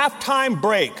your halftime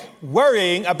break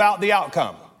worrying about the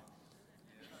outcome?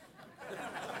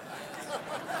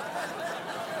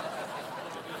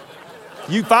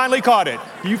 You finally caught it.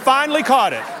 You finally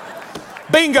caught it.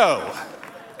 Bingo.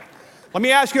 Let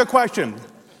me ask you a question.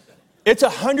 It's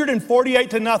 148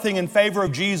 to nothing in favor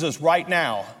of Jesus right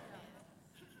now.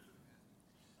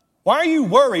 Why are you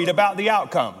worried about the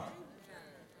outcome?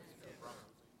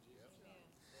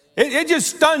 It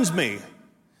just stuns me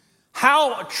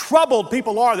how troubled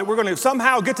people are that we're going to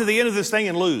somehow get to the end of this thing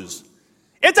and lose.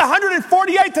 It's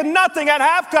 148 to nothing at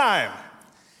halftime.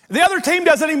 The other team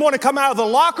doesn't even want to come out of the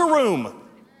locker room.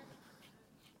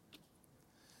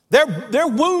 They're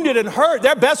wounded and hurt.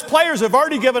 Their best players have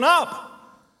already given up.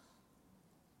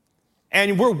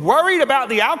 And we're worried about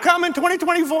the outcome in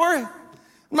 2024? I'm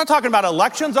not talking about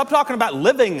elections. I'm talking about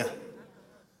living.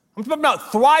 I'm talking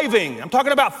about thriving. I'm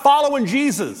talking about following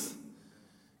Jesus.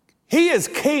 He is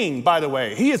king, by the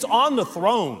way. He is on the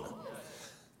throne.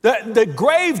 The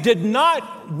grave did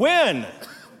not win.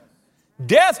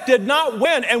 Death did not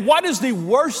win. And what is the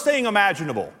worst thing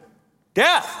imaginable?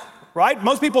 Death, right?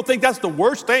 Most people think that's the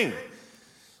worst thing.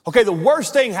 Okay, the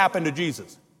worst thing happened to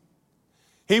Jesus.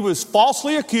 He was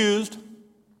falsely accused,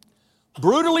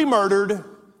 brutally murdered,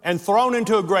 and thrown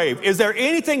into a grave. Is there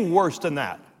anything worse than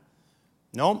that?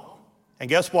 No. And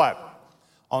guess what?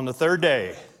 On the third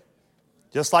day,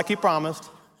 just like he promised,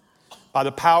 by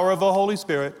the power of the Holy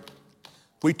Spirit,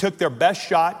 we took their best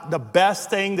shot, the best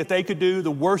thing that they could do,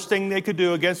 the worst thing they could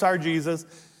do against our Jesus,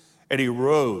 and he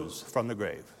rose from the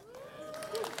grave.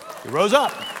 He rose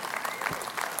up.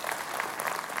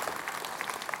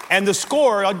 And the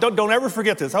score, don't ever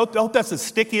forget this. I hope that's the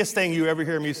stickiest thing you ever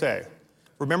hear me say.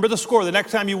 Remember the score. The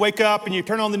next time you wake up and you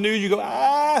turn on the news, you go,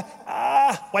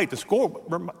 wait, the score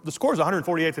is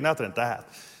 148-0 at the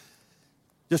half.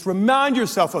 Just remind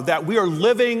yourself of that. We are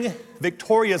living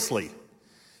victoriously.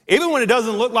 Even when it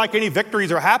doesn't look like any victories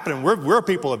are happening, we're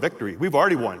people of victory. We've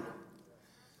already won.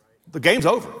 The game's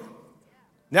over.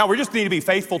 Now we just need to be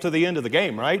faithful to the end of the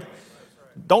game, right?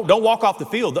 Don't walk off the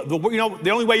field.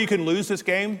 The only way you can lose this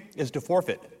game is to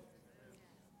forfeit.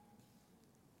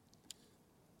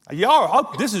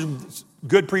 Y'all, this is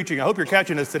good preaching. I hope you're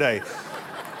catching this today.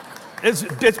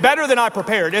 It's better than I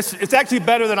prepared. It's actually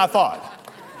better than I thought.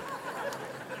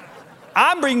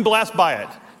 I'm being blessed by it.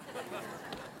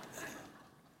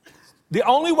 The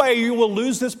only way you will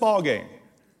lose this ball game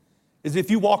is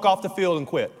if you walk off the field and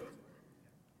quit.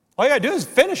 All you gotta do is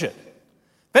finish it.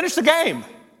 Finish the game.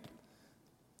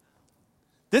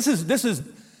 This is,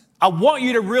 I want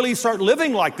you to really start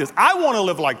living like this. I want to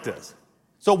live like this.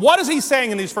 So what is he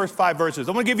saying in these first 5 verses?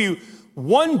 I'm going to give you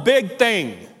one big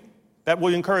thing that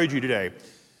will encourage you today.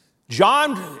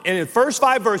 John, in the first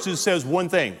 5 verses, says one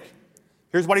thing.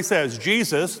 Here's what he says.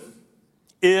 Jesus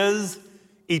is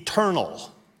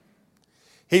eternal.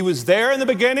 He was there in the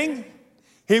beginning.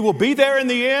 He will be there in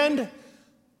the end.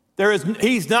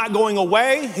 He's not going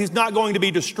away. He's not going to be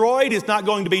destroyed. He's not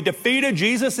going to be defeated.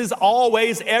 Jesus is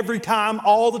always, every time,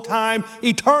 all the time,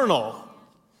 eternal.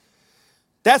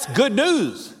 That's good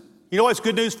news. You know what's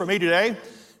good news for me today?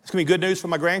 It's going to be good news for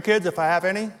my grandkids, if I have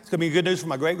any. It's going to be good news for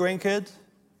my great-grandkids. It's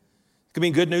going to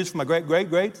be good news for my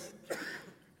great-great-greats.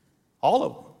 All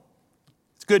of them.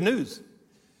 It's good news.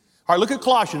 All right, look at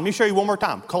Colossians. Let me show you one more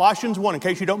time. Colossians 1, in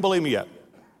case you don't believe me yet.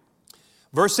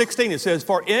 Verse 16, it says,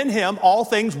 for in him all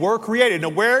things were created. Now,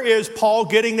 where is Paul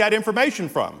getting that information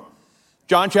from?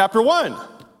 John chapter 1.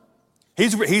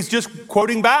 He's just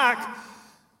quoting back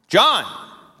John.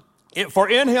 For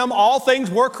in him all things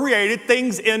were created,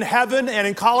 things in heaven and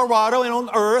in Colorado and on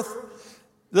earth.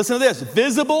 Listen to this,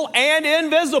 visible and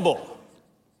invisible.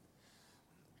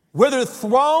 Whether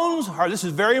thrones, this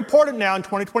is very important now in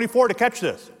 2024 to catch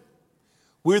this.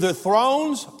 Whether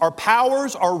thrones or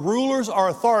powers or rulers or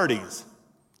authorities.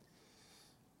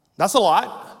 That's a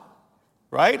lot,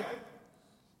 right?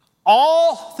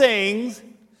 All things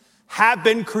have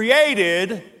been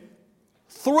created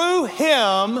through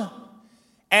him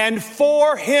and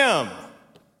for him.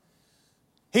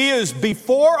 He is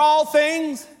before all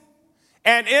things,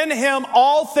 and in him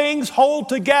all things hold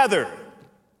together.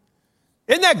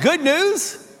 Isn't that good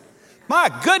news?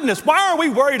 My goodness, why aren't we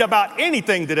worried about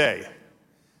anything today?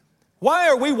 Why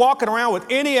are we walking around with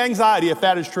any anxiety if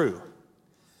that is true?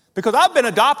 Because I've been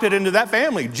adopted into that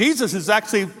family. Jesus has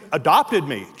actually adopted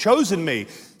me, chosen me,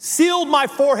 sealed my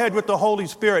forehead with the Holy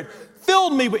Spirit,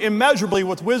 filled me immeasurably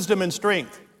with wisdom and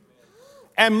strength.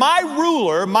 And my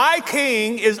ruler, my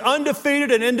king, is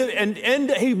undefeated and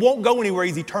he won't go anywhere.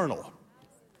 He's eternal.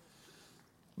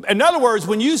 In other words,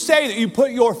 when you say that you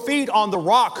put your feet on the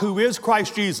rock who is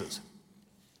Christ Jesus,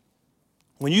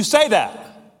 when you say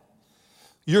that,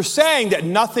 you're saying that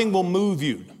nothing will move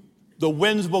you. The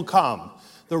winds will come.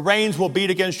 The rains will beat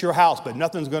against your house, but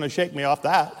nothing's going to shake me off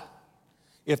that,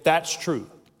 if that's true.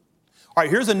 All right,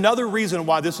 here's another reason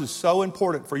why this is so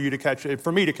important for you to catch,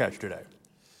 for me to catch today,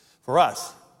 for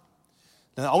us.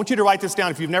 Now, I want you to write this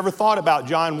down if you've never thought about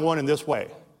John 1 in this way.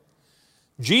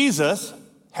 Jesus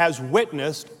has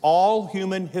witnessed all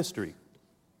human history.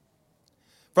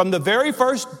 From the very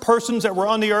first persons that were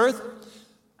on the earth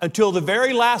until the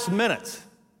very last minutes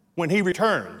when he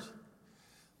returns.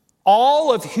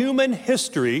 All of human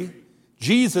history,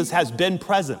 Jesus has been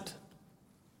present.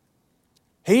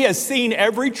 He has seen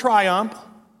every triumph.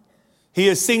 He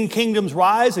has seen kingdoms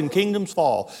rise and kingdoms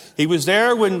fall. He was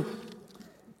there when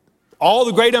all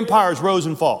the great empires rose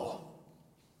and fall.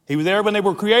 He was there when they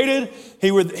were created.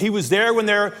 He was there when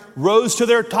they rose to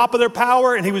their top of their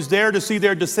power, and he was there to see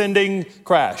their descending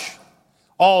crash.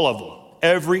 All of them,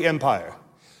 every empire.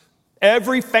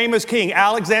 Every famous king,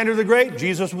 Alexander the Great,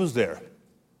 Jesus was there.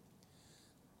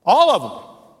 All of them.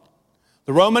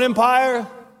 The Roman Empire,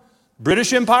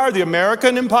 British Empire, the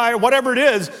American Empire, whatever it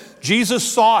is, Jesus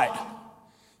saw it.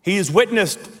 He has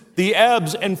witnessed the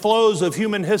ebbs and flows of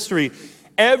human history.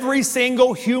 Every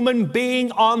single human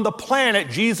being on the planet,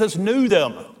 Jesus knew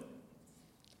them.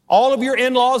 All of your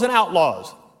in-laws and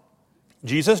outlaws,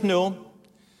 Jesus knew them.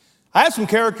 I have some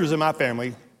characters in my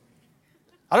family.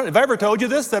 I don't know if I ever told you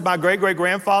this, that my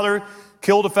great-great-grandfather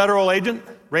killed a federal agent,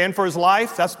 ran for his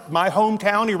life. That's my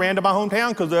hometown. He ran to my hometown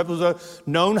because that was a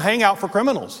known hangout for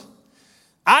criminals.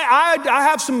 I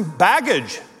have some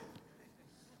baggage.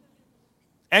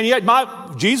 And yet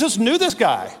Jesus knew this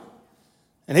guy.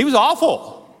 And he was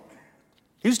awful.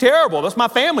 He was terrible. That's my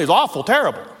family. It's awful,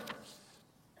 terrible.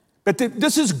 But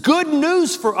this is good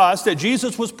news for us that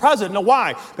Jesus was present. Now,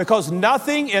 why? Because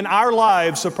nothing in our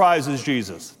lives surprises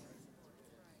Jesus.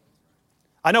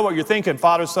 I know what you're thinking.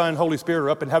 Father, Son, Holy Spirit are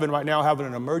up in heaven right now having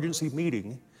an emergency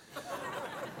meeting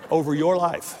over your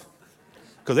life.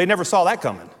 Because they never saw that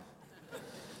coming.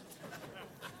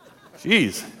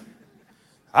 Jeez.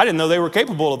 I didn't know they were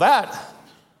capable of that.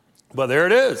 But there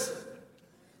it is.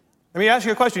 Let me ask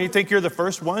you a question. You think you're the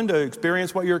first one to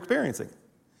experience what you're experiencing?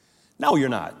 No, you're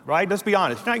not, right? Let's be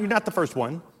honest. You're not the first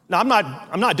one. Now,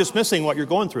 I'm not dismissing what you're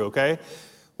going through, okay?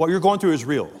 What you're going through is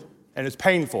real, and it's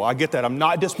painful. I get that. I'm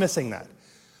not dismissing that.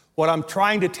 What I'm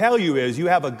trying to tell you is you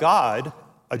have a God,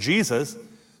 a Jesus,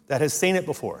 that has seen it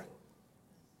before.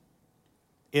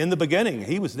 In the beginning,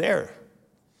 he was there.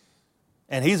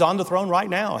 And he's on the throne right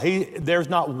now. There's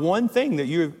not one thing that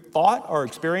you've thought or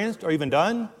experienced or even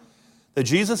done that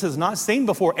Jesus has not seen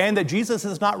before and that Jesus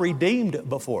has not redeemed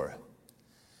before.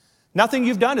 Nothing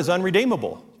you've done is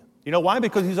unredeemable. You know why?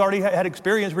 Because he's already had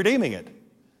experience redeeming it.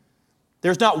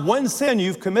 There's not one sin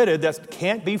you've committed that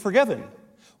can't be forgiven.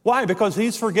 Why? Because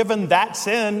he's forgiven that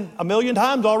sin 1,000,000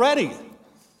 times already.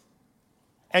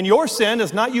 And your sin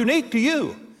is not unique to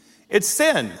you. It's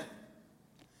sin.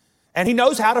 And he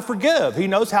knows how to forgive. He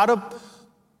knows how to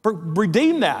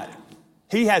redeem that.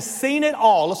 He has seen it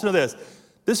all. Listen to this.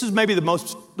 This is maybe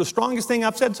the strongest thing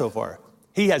I've said so far.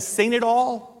 He has seen it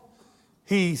all.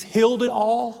 He's healed it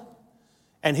all.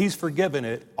 And he's forgiven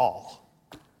it all.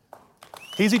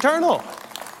 He's eternal.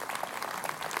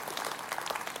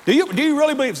 Do you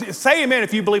really believe? Say amen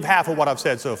if you believe half of what I've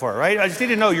said so far, right? I just need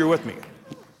to know you're with me. All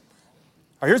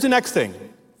right, here's the next thing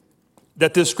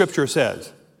that this scripture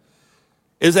says,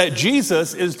 is that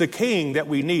Jesus is the king that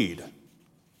we need.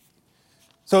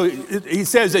 So he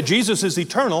says that Jesus is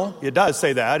eternal. It does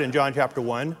say that in John chapter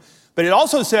 1. But it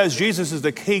also says Jesus is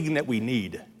the king that we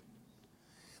need.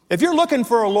 If you're looking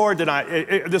for a Lord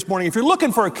this morning, if you're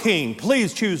looking for a king,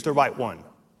 please choose the right one.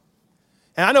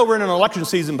 And I know we're in an election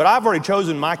season, but I've already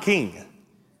chosen my king.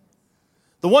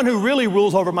 The one who really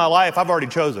rules over my life, I've already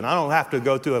chosen. I don't have to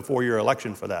go through a 4-year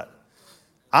election for that.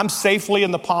 I'm safely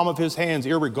in the palm of his hands,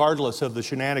 irregardless of the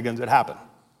shenanigans that happen.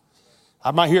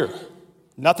 I'm right here.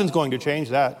 Nothing's going to change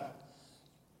that.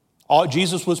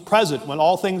 Jesus was present when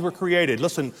all things were created.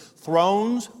 Listen,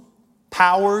 thrones,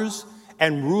 powers,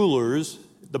 and rulers,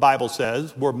 the Bible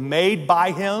says, were made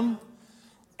by him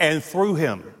and through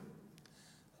him.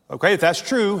 Okay, if that's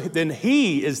true, then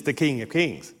he is the King of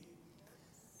Kings.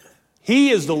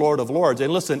 He is the Lord of Lords.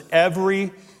 And listen,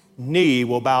 every knee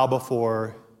will bow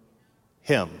before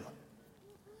him.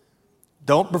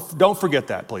 Don't forget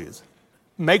that, please.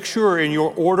 Make sure in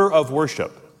your order of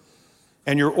worship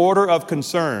and your order of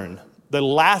concern, the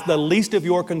least of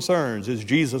your concerns is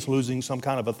Jesus losing some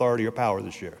kind of authority or power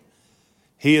this year.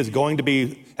 He is going to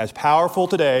be as powerful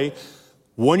today.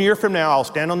 1 year from now, I'll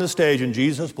stand on this stage and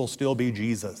Jesus will still be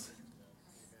Jesus,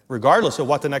 regardless of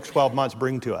what the next 12 months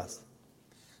bring to us.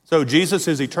 So Jesus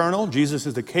is eternal, Jesus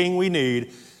is the king we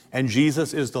need, and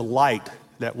Jesus is the light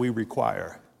that we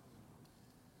require.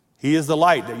 He is the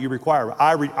light that you require.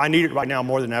 I need it right now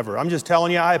more than ever. I'm just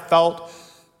telling you, I felt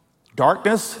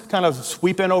darkness kind of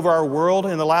sweeping over our world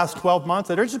in the last 12 months.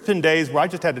 There's just been days where I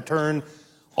just had to turn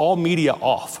all media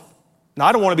off. Now,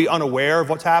 I don't want to be unaware of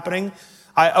what's happening.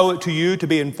 I owe it to you to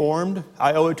be informed.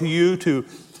 I owe it to you to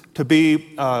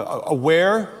be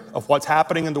aware of what's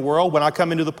happening in the world. When I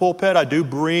come into the pulpit, I do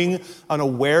bring an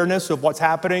awareness of what's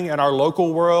happening in our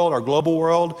local world, our global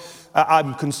world.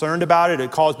 I'm concerned about it.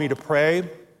 It calls me to pray.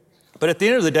 But at the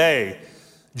end of the day,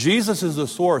 Jesus is the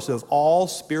source of all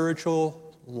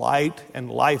spiritual light and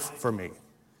life for me.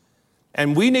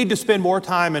 And we need to spend more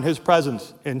time in his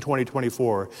presence in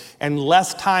 2024 and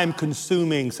less time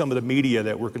consuming some of the media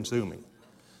that we're consuming.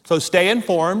 So stay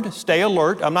informed, stay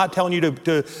alert. I'm not telling you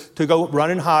to go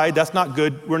run and hide. That's not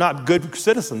good. We're not good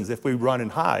citizens if we run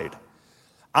and hide.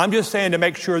 I'm just saying to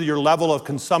make sure that your level of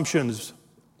consumptions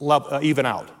even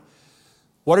out.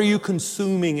 What are you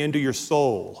consuming into your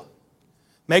soul?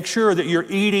 Make sure that you're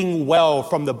eating well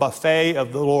from the buffet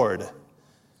of the Lord.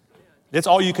 It's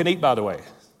all you can eat, by the way.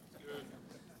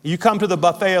 You come to the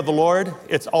buffet of the Lord,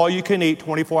 it's all you can eat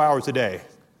 24 hours a day.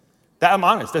 I'm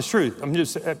honest, that's true.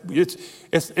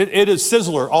 It is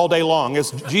Sizzler all day long.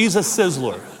 It's Jesus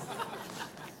Sizzler.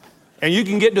 And you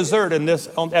can get dessert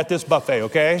at this buffet,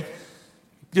 okay?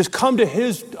 Just come to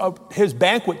his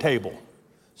banquet table.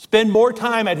 Spend more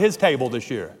time at his table this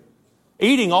year,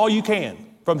 eating all you can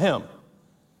from him.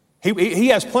 He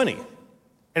has plenty,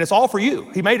 and it's all for you.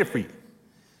 He made it for you.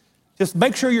 Just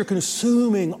make sure you're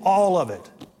consuming all of it.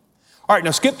 All right,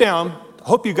 now skip down.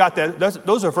 Hope you got that.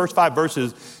 Those are the first 5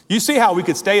 verses. You see how we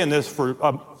could stay in this for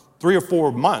 3 or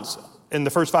 4 months in the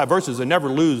first 5 verses and never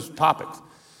lose topics.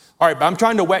 All right, but I'm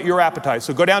trying to whet your appetite.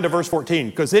 So go down to verse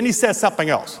 14, because then he says something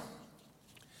else.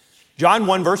 John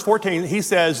 1, verse 14, he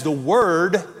says, the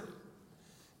Word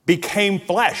became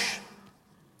flesh.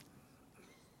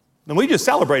 And we just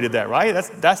celebrated that, right?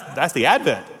 That's the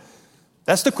Advent.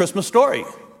 That's the Christmas story.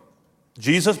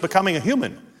 Jesus becoming a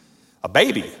human, a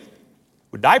baby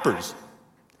with diapers.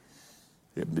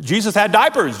 Jesus had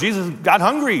diapers. Jesus got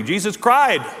hungry. Jesus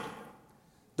cried.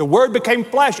 The Word became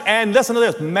flesh and, listen to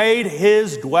this, made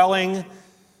his dwelling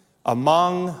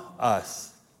among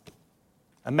us.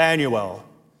 Emmanuel,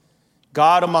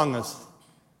 God among us.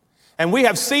 And we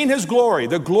have seen his glory,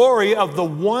 the glory of the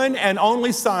one and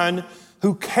only Son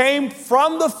who came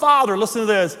from the Father, listen to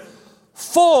this,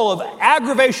 full of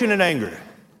aggravation and anger.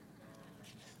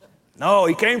 No,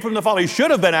 he came from the Father. He should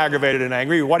have been aggravated and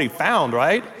angry with what he found,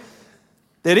 right?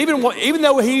 That even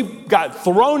though he got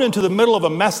thrown into the middle of a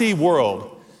messy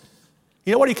world,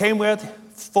 you know what he came with?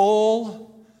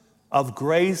 Full of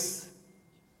grace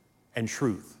and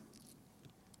truth.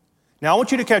 Now, I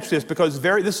want you to catch this because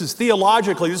this is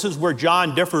theologically, this is where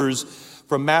John differs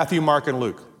from Matthew, Mark, and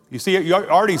Luke. You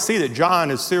already see that John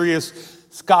is a serious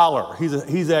scholar.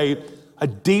 He's a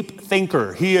deep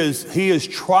thinker. He is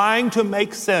trying to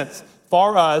make sense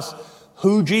for us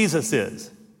who Jesus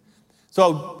is.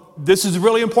 So this is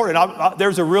really important.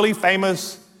 There's a really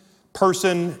famous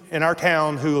person in our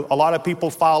town who a lot of people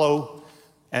follow.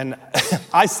 And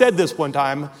I said this one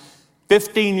time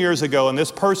 15 years ago, and this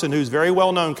person who's very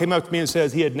well known came up to me and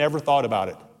says he had never thought about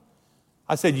it.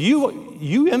 I said,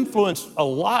 you influenced a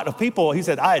lot of people. He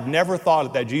said, I had never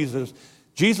thought that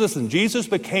Jesus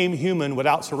became human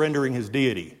without surrendering his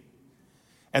deity.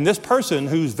 And this person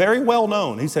who's very well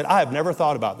known, he said, I have never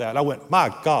thought about that. And I went,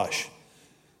 my gosh,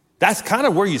 that's kind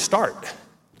of where you start.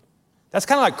 That's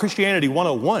kind of like Christianity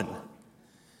 101.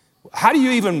 How do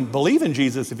you even believe in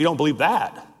Jesus if you don't believe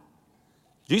that?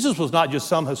 Jesus was not just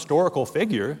some historical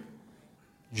figure.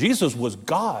 Jesus was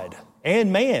God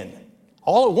and man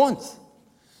all at once.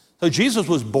 So Jesus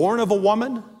was born of a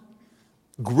woman,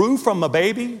 grew from a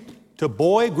baby to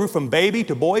boy, grew from baby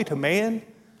to boy to man.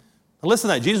 Now listen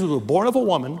to that. Jesus was born of a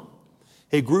woman.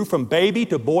 He grew from baby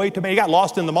to boy to man. He got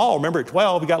lost in the mall. Remember at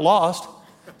 12, he got lost.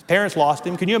 His parents lost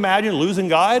him. Can you imagine losing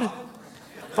God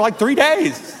for like 3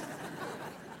 days?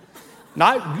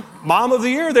 Not mom of the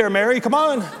year there, Mary. Come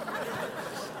on.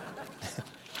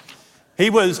 He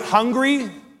was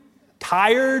hungry,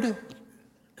 tired,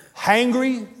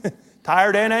 hangry,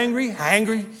 tired and angry,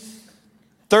 hangry,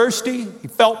 thirsty. He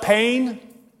felt pain,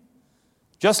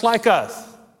 just like us.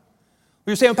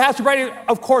 We were saying, Pastor Brady,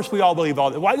 of course we all believe all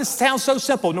that. Why this sounds so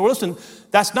simple? No, listen,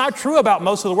 that's not true about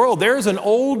most of the world. There's an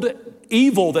old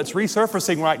evil that's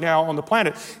resurfacing right now on the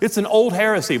planet. It's an old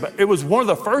heresy, but it was one of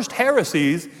the first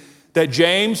heresies that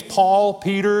James, Paul,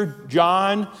 Peter,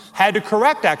 John had to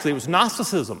correct, actually. It was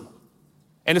Gnosticism.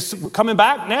 And it's coming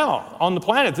back now on the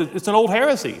planet. It's an old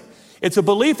heresy. It's a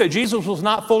belief that Jesus was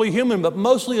not fully human, but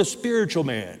mostly a spiritual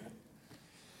man.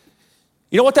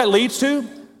 You know what that leads to?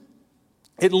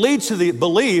 It leads to the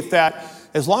belief that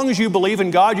as long as you believe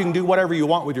in God, you can do whatever you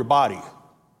want with your body.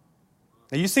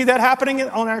 Now, you see that happening in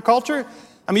our culture?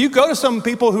 I mean, you go to some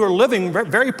people who are living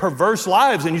very perverse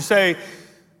lives and you say,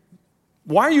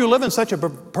 why are you living such a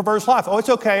perverse life? Oh, it's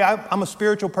okay. I'm a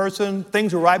spiritual person.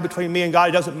 Things are right between me and God.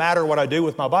 It doesn't matter what I do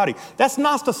with my body. That's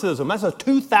Gnosticism. That's a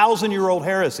 2,000-year-old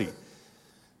heresy.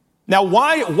 Now,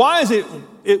 why is it,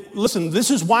 listen,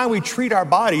 this is why we treat our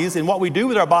bodies and what we do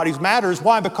with our bodies matters.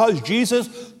 Why? Because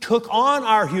Jesus took on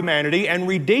our humanity and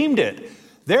redeemed it.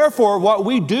 Therefore, what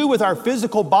we do with our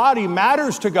physical body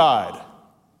matters to God.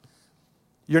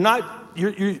 We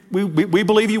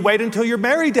believe you wait until you're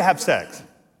married to have sex.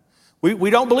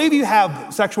 We don't believe you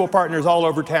have sexual partners all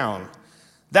over town.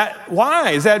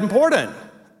 Why is that important?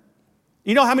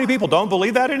 You know how many people don't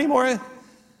believe that anymore?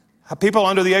 People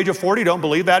under the age of 40 don't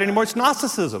believe that anymore. It's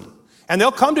Gnosticism. And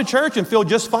they'll come to church and feel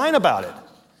just fine about it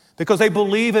because they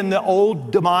believe in the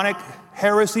old demonic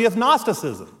heresy of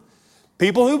Gnosticism.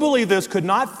 People who believe this could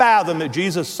not fathom that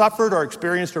Jesus suffered or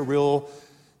experienced a real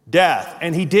death.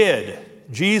 And he did.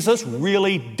 Jesus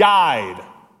really died.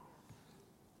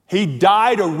 He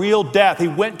died a real death. He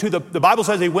went to the Bible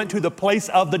says he went to the place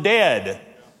of the dead.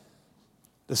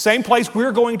 The same place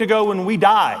we're going to go when we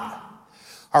die.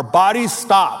 Our bodies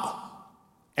stop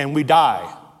and we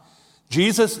die.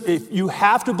 Jesus, if you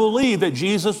have to believe that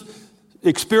Jesus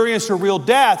experienced a real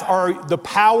death, or the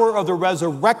power of the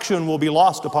resurrection will be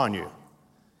lost upon you.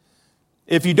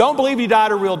 If you don't believe he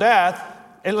died a real death,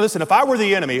 and listen, if I were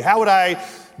the enemy, how would I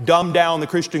dumb down the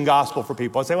Christian gospel for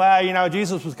people? I'd say, well,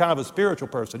 Jesus was kind of a spiritual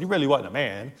person. He really wasn't a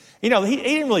man. He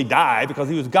didn't really die because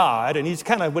he was God, and he just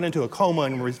kind of went into a coma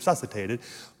and resuscitated.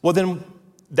 Well, then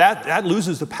that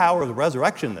loses the power of the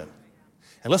resurrection then.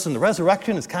 And listen, the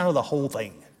resurrection is kind of the whole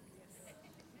thing.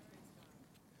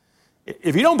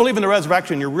 If you don't believe in the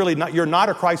resurrection, you're not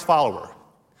a Christ follower.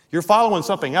 You're following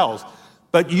something else.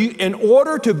 But in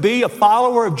order to be a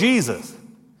follower of Jesus,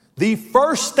 the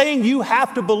first thing you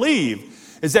have to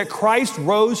believe is that Christ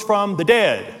rose from the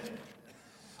dead.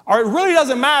 Or it really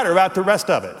doesn't matter about the rest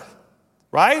of it,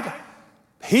 right?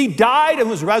 He died and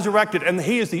was resurrected, and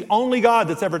he is the only God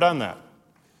that's ever done that.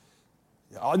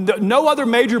 No other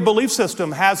major belief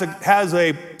system has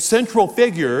a central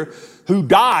figure who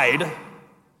died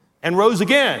and rose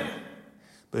again.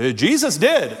 But Jesus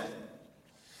did.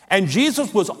 And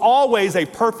Jesus was always a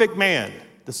perfect man.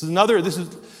 This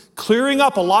is clearing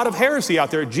up a lot of heresy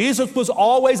out there. Jesus was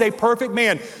always a perfect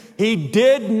man. He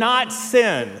did not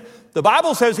sin. The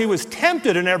Bible says he was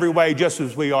tempted in every way just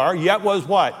as we are, yet was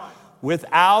what?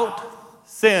 Without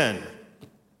sin.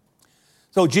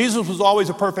 So Jesus was always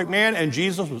a perfect man, and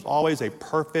Jesus was always a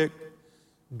perfect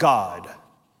God.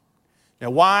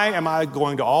 Now, why am I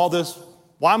going to all this?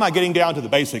 Why am I getting down to the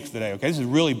basics today? Okay, this is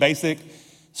really basic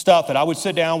stuff that I would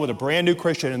sit down with a brand new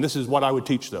Christian, and this is what I would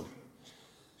teach them.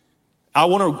 I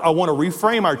want to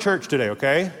reframe our church today,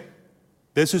 okay?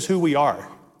 This is who we are.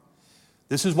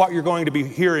 This is what you're going to be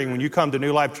hearing when you come to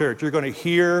New Life Church. You're going to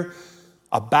hear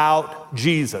about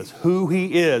Jesus, who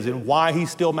he is and why he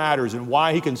still matters and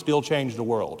why he can still change the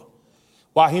world.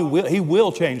 Why he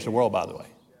will change the world, by the way.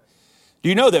 Do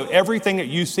you know that everything that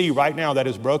you see right now that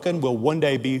is broken will one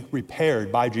day be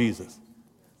repaired by Jesus?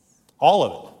 All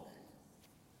of it.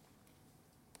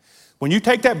 When you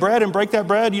take that bread and break that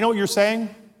bread, you know what you're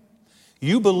saying?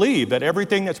 You believe that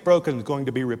everything that's broken is going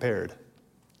to be repaired.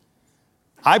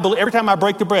 I believe every time I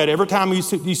break the bread, every time he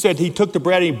said he took the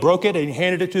bread and he broke it and he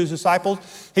handed it to his disciples,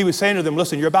 he was saying to them,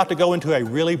 listen, you're about to go into a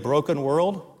really broken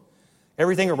world.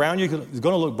 Everything around you is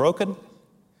going to look broken.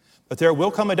 But there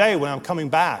will come a day when I'm coming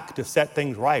back to set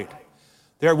things right.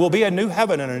 There will be a new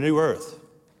heaven and a new earth.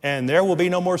 And there will be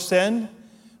no more sin,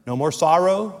 no more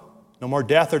sorrow, no more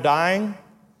death or dying,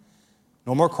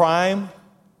 no more crime,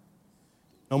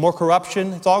 no more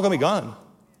corruption. It's all going to be gone.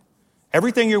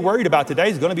 Everything you're worried about today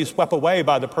is going to be swept away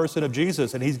by the person of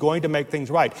Jesus, and he's going to make things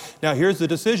right. Now, here's the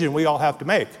decision we all have to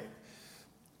make.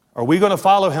 Are we going to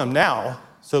follow him now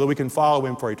so that we can follow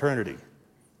him for eternity?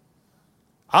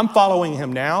 I'm following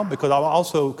him now because I'm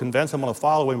also convinced I'm going to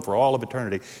follow him for all of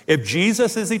eternity. If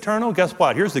Jesus is eternal, guess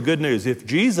what? Here's the good news. If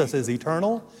Jesus is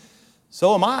eternal,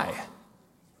 so am I.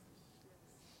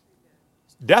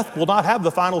 Death will not have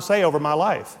the final say over my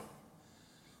life.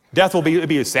 Death will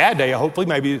be a sad day, hopefully.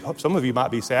 Maybe some of you might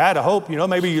be sad. I hope,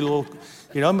 maybe you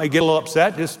may get a little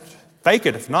upset. Just fake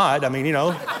it if not. It's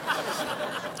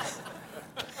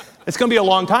going to be a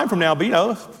long time from now,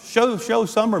 but, show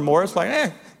some remorse.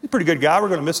 Like, he's a pretty good guy. We're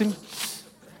going to miss him.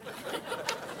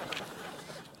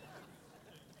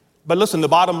 But listen, the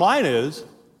bottom line is,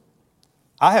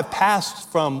 I have passed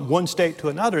from one state to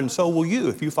another, and so will you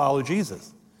if you follow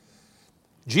Jesus.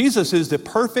 Jesus is the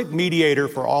perfect mediator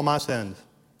for all my sins.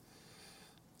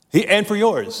 And for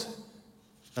yours.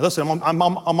 Now listen, I'm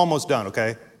almost done,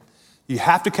 okay? You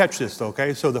have to catch this,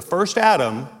 okay? So the first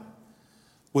Adam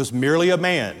was merely a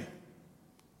man.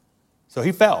 So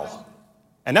he fell.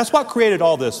 And that's what created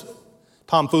all this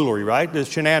tomfoolery, right? This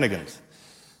shenanigans.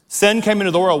 Sin came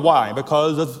into the world. Why?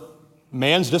 Because of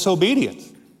man's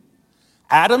disobedience.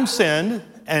 Adam sinned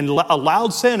and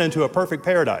allowed sin into a perfect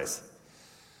paradise.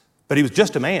 But he was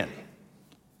just a man.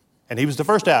 And he was the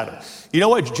first Adam. You know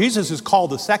what? Jesus is called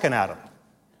the second Adam,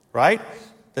 right?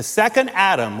 The second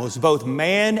Adam was both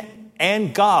man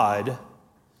and God,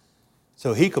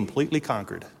 so he completely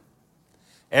conquered.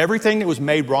 Everything that was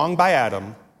made wrong by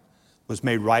Adam was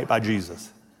made right by Jesus.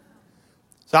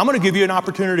 So I'm going to give you an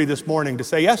opportunity this morning to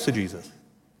say yes to Jesus.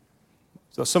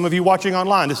 So some of you watching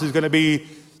online, this is going to be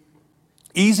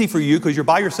easy for you because you're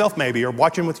by yourself maybe or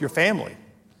watching with your family.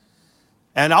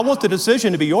 And I want the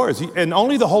decision to be yours. And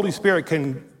only the Holy Spirit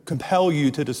can compel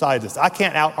you to decide this. I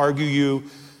can't out-argue you.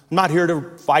 I'm not here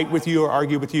to fight with you or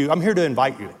argue with you. I'm here to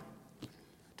invite you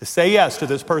to say yes to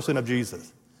this person of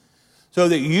Jesus, so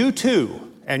that you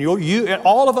too, and and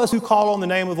all of us who call on the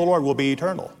name of the Lord will be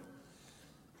eternal.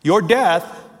 Your death,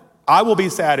 I will be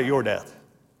sad at your death.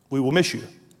 We will miss you.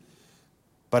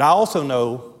 But I also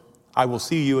know I will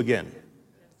see you again.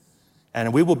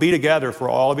 And we will be together for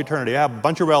all of eternity. I have a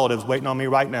bunch of relatives waiting on me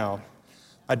right now.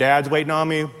 My dad's waiting on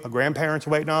me. My grandparents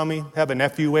are waiting on me. I have a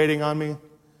nephew waiting on me.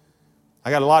 I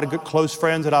got a lot of good close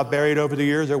friends that I've buried over the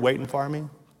years. They're waiting for me.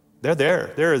 They're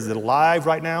there. They're as alive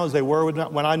right now as they were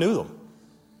when I knew them.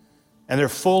 And they're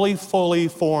fully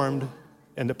formed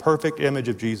in the perfect image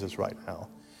of Jesus right now.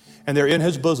 And they're in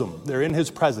his bosom. They're in his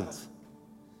presence.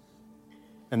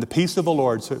 And the peace of the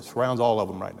Lord surrounds all of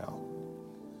them right now.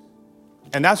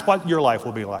 And that's what your life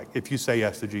will be like if you say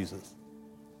yes to Jesus.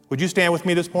 Would you stand with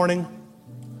me this morning?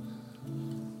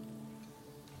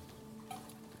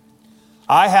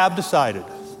 I have decided,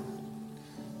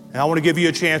 and I want to give you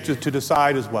a chance to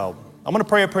decide as well. I'm going to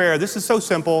pray a prayer. This is so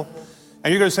simple.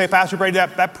 And you're going to say, Pastor Brady,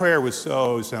 that prayer was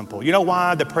so simple. You know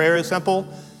why the prayer is simple?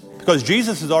 Because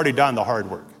Jesus has already done the hard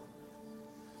work.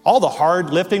 All the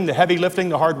hard lifting, the heavy lifting,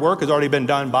 the hard work has already been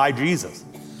done by Jesus.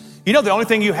 You know, the only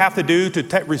thing you have to do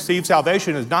to receive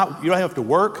salvation is you don't have to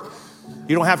work.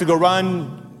 You don't have to go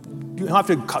run. You don't have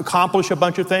to accomplish a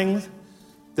bunch of things.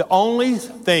 The only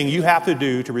thing you have to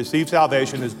do to receive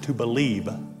salvation is to believe.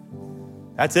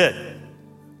 That's it.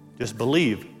 Just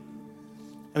believe.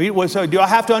 I mean, so do I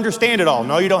have to understand it all?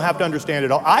 No, you don't have to understand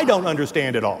it all. I don't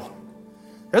understand it all.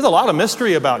 There's a lot of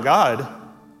mystery about God.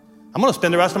 I'm going to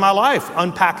spend the rest of my life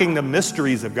unpacking the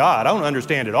mysteries of God. I don't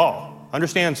understand it all. I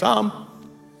understand some,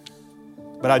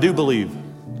 but I do believe.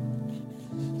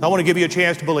 I want to give you a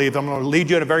chance to believe. I'm going to lead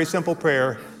you in a very simple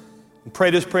prayer.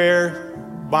 Pray this prayer.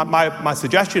 My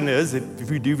suggestion is, if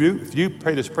you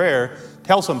pray this prayer,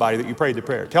 tell somebody that you prayed the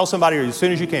prayer. Tell somebody as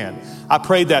soon as you can. I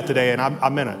prayed that today, and I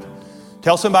meant it.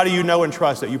 Tell somebody you know and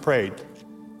trust that you prayed.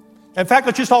 In fact,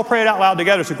 let's just all pray it out loud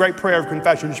together. It's a great prayer of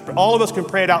confession. All of us can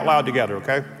pray it out loud together,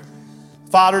 okay?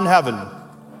 Father in heaven,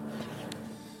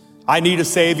 I need a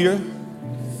Savior.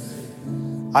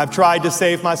 I've tried to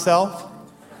save myself,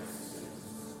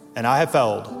 and I have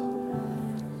failed.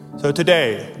 So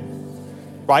today,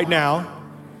 right now,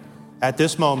 at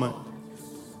this moment,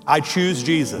 I choose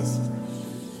Jesus.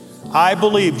 I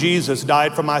believe Jesus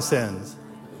died for my sins.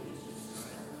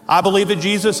 I believe that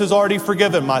Jesus has already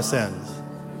forgiven my sins.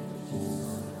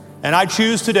 And I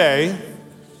choose today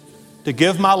to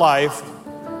give my life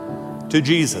to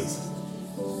Jesus.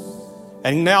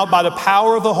 And now, by the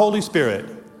power of the Holy Spirit,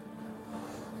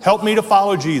 help me to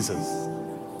follow Jesus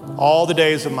all the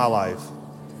days of my life.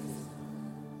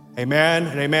 Amen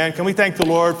and amen. Can we thank the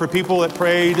Lord for people that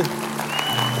prayed?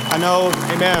 I know,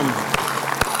 amen.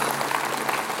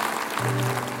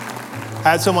 I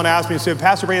had someone ask me, say,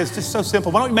 Pastor Ray, it's just so simple.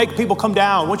 Why don't you make people come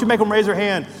down? Why don't you make them raise their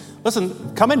hand?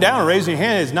 Listen, coming down and raising your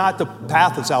hand is not the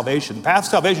path of salvation. The path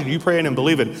of salvation, you praying and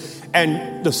believing.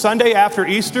 And the Sunday after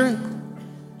Easter,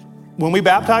 when we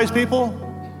baptize people,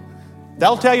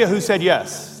 they'll tell you who said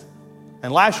yes.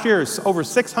 And last year, over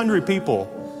 600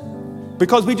 people,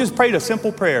 because we just prayed a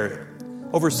simple prayer,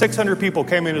 over 600 people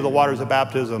came into the waters of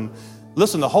baptism.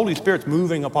 Listen, the Holy Spirit's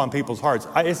moving upon people's hearts.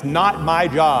 It's not my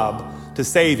job to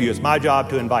save you. It's my job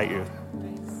to invite you.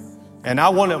 And I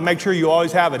want to make sure you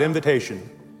always have an invitation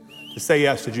to say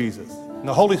yes to Jesus. And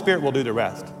the Holy Spirit will do the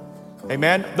rest.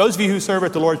 Amen. Those of you who serve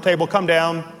at the Lord's table, come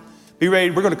down. Be ready.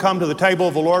 We're going to come to the table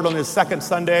of the Lord on this second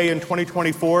Sunday in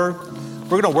 2024. We're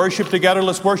going to worship together.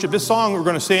 Let's worship. This song we're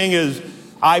going to sing is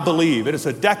I Believe. It is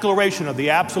a declaration of the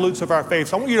absolutes of our faith.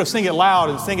 So I want you to sing it loud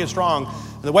and sing it strong.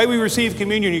 And the way we receive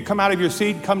communion, you come out of your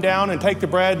seat, come down and take the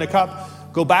bread and the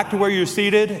cup, go back to where you're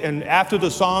seated, and after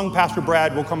the song, Pastor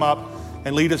Brad will come up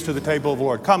and lead us to the table of the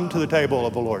Lord. Come to the table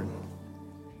of the Lord.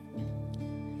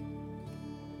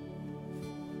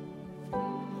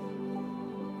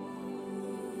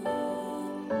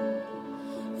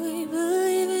 We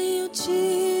believe in you,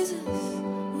 Jesus.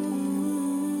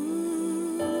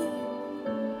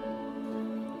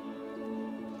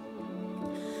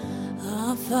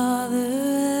 Our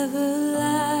Father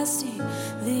everlasting,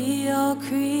 the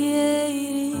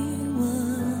all-creating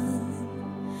one,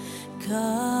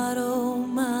 God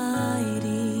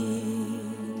Almighty.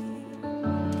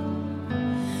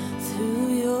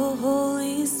 Through your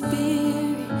Holy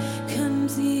Spirit,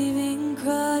 conceiving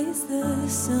Christ the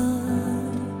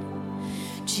Son,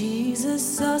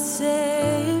 Jesus our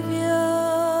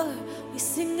Savior. We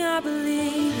sing, I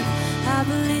believe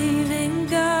in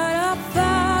God our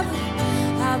Father.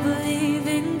 I believe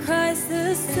in Christ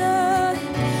the Son.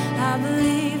 I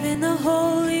believe in the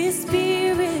Holy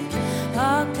Spirit.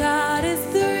 Our God is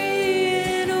three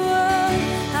in one.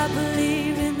 I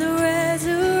believe in the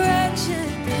resurrection,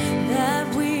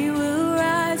 that we will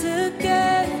rise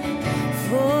again.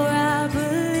 For I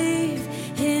believe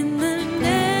in the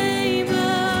name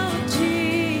of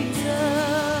Jesus.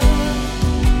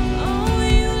 Oh,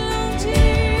 you love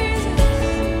Jesus.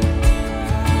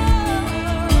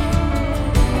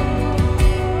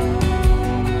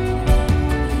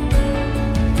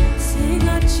 Sing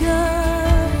our judge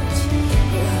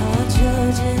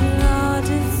and our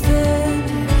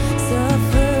defender,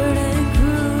 suffered and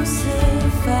crucified.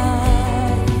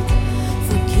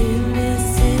 Forgiveness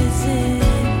is in.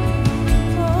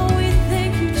 Oh, we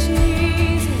thank you,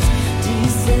 Jesus.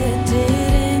 Descended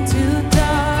into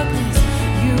darkness,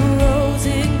 you rose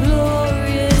in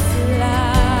glorious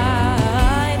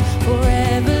light,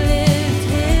 forever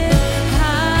lifted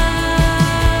high.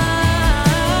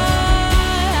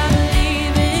 I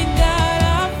believe in God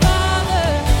our Father.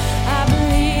 I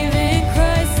believe in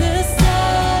Christ the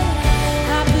Son.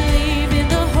 I believe in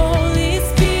the Holy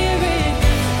Spirit.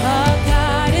 Our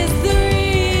God is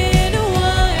three in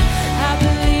one.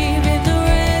 I believe in the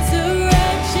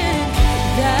resurrection,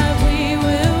 that we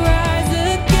will rise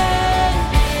again.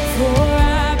 For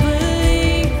I believe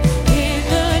in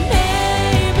the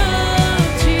name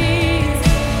of Jesus.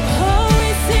 Oh, we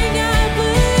sing, I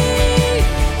believe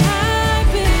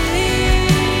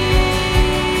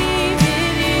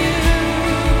in you.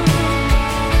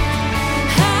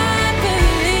 I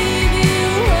believe you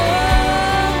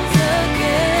rose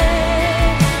again.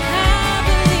 I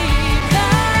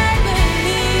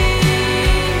believe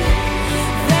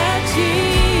that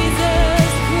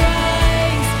Jesus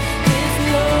Christ is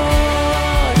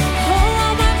Lord. Oh,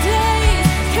 all my days,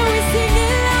 can we sing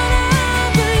it loud? I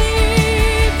believe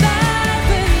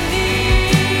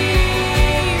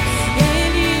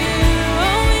in you,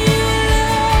 only you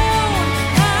alone.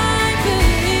 I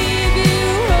believe you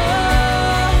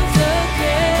rose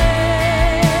again.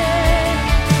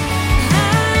 I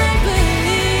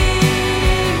believe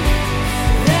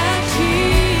that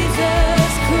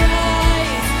Jesus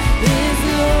Christ is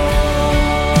Lord.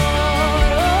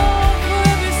 Oh,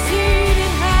 forever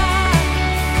seated high,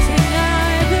 sing,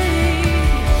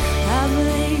 I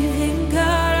believe in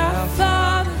God our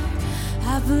Father. I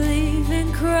believe in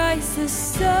Christ the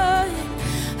Son.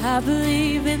 I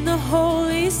believe in the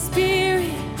Holy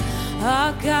Spirit.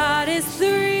 Our God is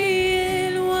three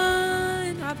in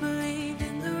one. I believe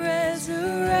in the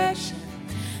resurrection,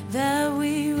 that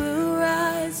we will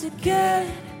rise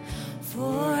again.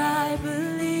 For I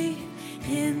believe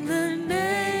in the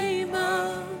name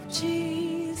of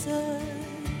Jesus.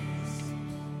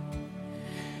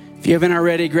 If you haven't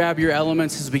already, grab your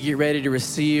elements as we get ready to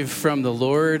receive from the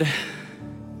Lord.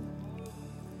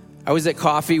 I was at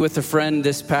coffee with a friend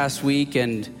this past week,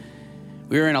 and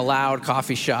we were in a loud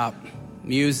coffee shop.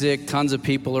 Music, tons of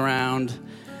people around.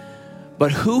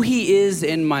 But who he is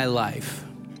in my life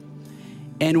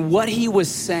and what he was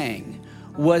saying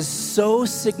was so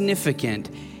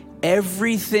significant,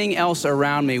 everything else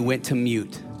around me went to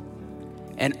mute.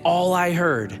 And all I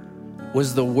heard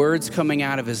was the words coming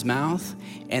out of his mouth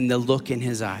and the look in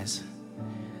his eyes.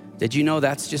 Did you know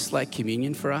that's just like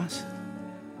communion for us?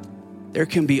 There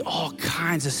can be all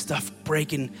kinds of stuff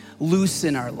breaking loose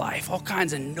in our life, all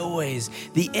kinds of noise,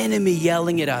 the enemy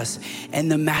yelling at us,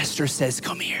 and the master says,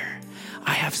 come here,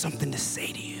 I have something to say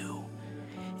to you.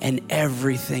 And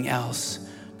everything else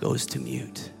goes to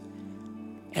mute.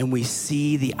 And we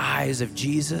see the eyes of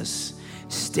Jesus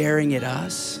staring at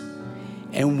us,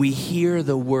 and we hear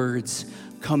the words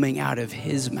coming out of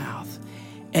his mouth.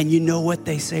 And you know what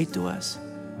they say to us?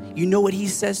 You know what he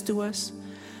says to us?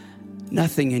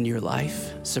 Nothing in your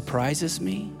life surprises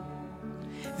me.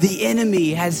 The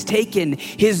enemy has taken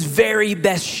his very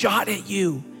best shot at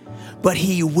you, but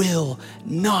he will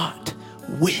not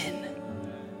win.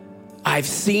 I've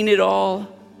seen it all.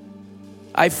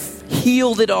 I've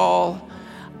healed it all.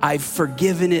 I've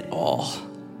forgiven it all.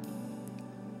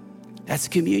 That's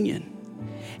communion.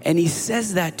 And he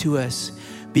says that to us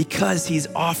because he's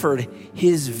offered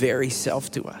his very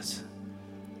self to us.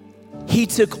 He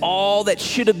took all that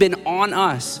should have been on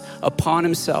us upon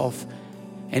himself,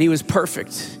 and he was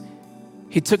perfect.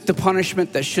 He took the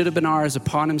punishment that should have been ours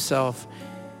upon himself,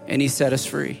 and he set us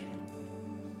free.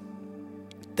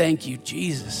 Thank you,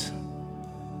 Jesus.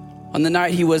 On the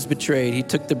night he was betrayed, he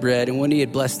took the bread, and when he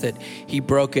had blessed it, he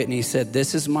broke it, and he said,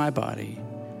 this is my body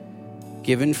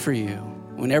given for you.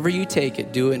 Whenever you take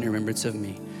it, do it in remembrance of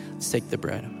me. Let's take the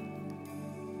bread.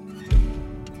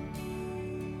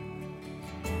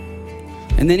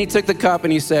 And then he took the cup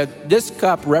and he said, this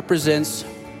cup represents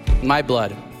my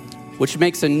blood. which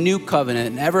makes a new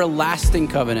covenant, an everlasting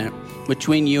covenant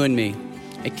between you and me.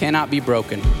 It cannot be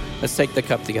broken. Let's take the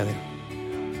cup together.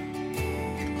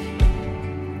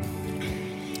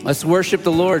 Let's worship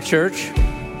the Lord, church. I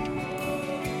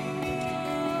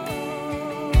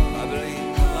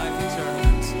believe life eternal.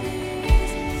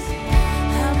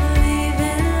 I believe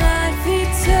in life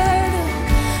eternal.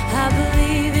 I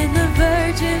believe in the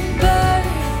virgin birth.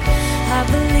 I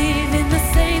believe in the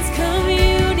saints'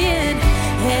 communion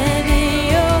and in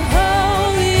your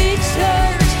holy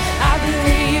church. I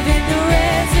believe in the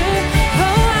resurrection.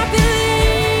 Oh, I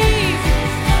believe.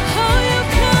 Oh, you'll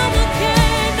come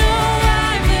again. Oh,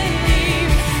 I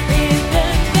believe in the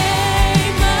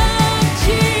name of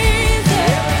Jesus.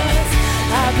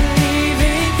 I believe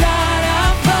in God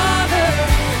our Father.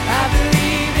 I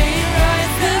believe in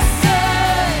Christ the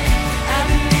Son. I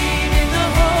believe in the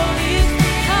Holy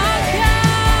Spirit. Our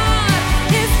God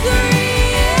is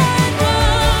three in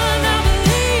one. I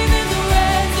believe in the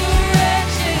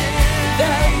resurrection,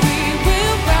 that we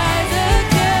will rise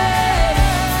again.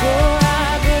 For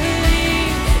I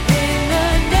believe in the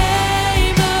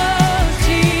name of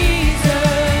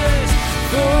Jesus.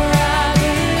 For I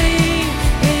believe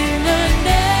in the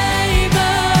name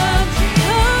of Jesus.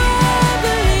 I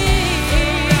believe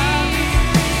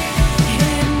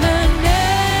in the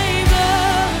name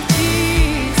of Jesus.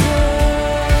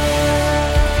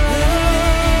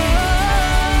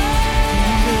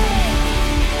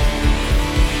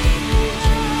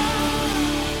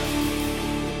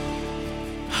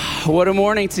 What a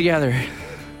morning together.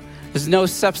 There's no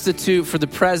substitute for the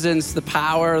presence, the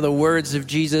power, the words of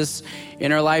Jesus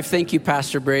in our life. Thank you,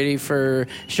 Pastor Brady, for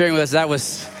sharing with us. That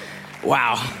was,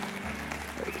 wow,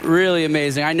 really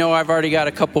amazing. I know I've already got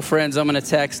a couple friends I'm going to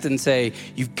text and say,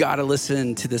 you've got to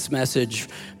listen to this message,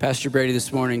 Pastor Brady,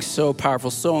 this morning. So powerful,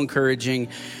 so encouraging.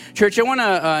 Church, I want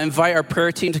to invite our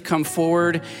prayer team to come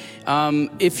forward.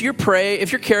 If you're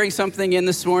carrying something in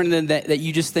this morning that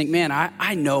you just think, man,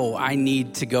 I know I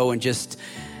need to go and just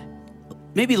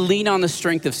maybe lean on the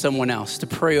strength of someone else to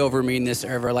pray over me in this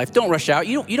area of our life. Don't rush out.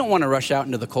 You don't want to rush out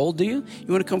into the cold, do you? You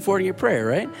want to come forward in your prayer,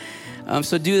 right?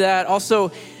 So do that.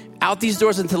 Also, out these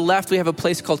doors and to the left, we have a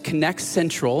place called Connect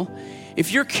Central.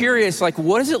 If you're curious, like,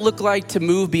 what does it look like to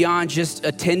move beyond just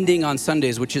attending on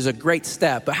Sundays, which is a great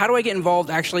step, but how do I get involved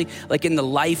actually like in the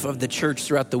life of the church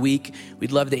throughout the week?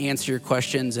 We'd love to answer your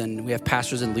questions, and we have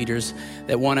pastors and leaders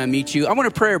that want to meet you. I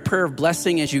want to pray a prayer of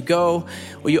blessing as you go.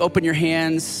 Will you open your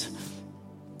hands?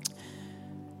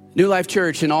 New Life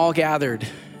Church and all gathered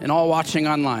and all watching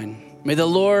online, may the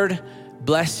Lord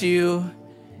bless you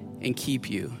and keep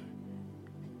you.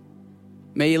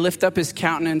 May he lift up his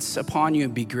countenance upon you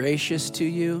and be gracious to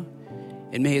you.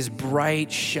 And may his bright,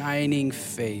 shining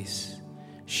face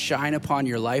shine upon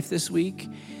your life this week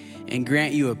and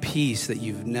grant you a peace that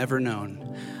you've never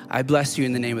known. I bless you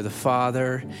in the name of the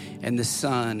Father and the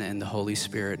Son and the Holy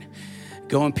Spirit.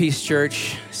 Go in peace,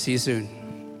 church. See you soon.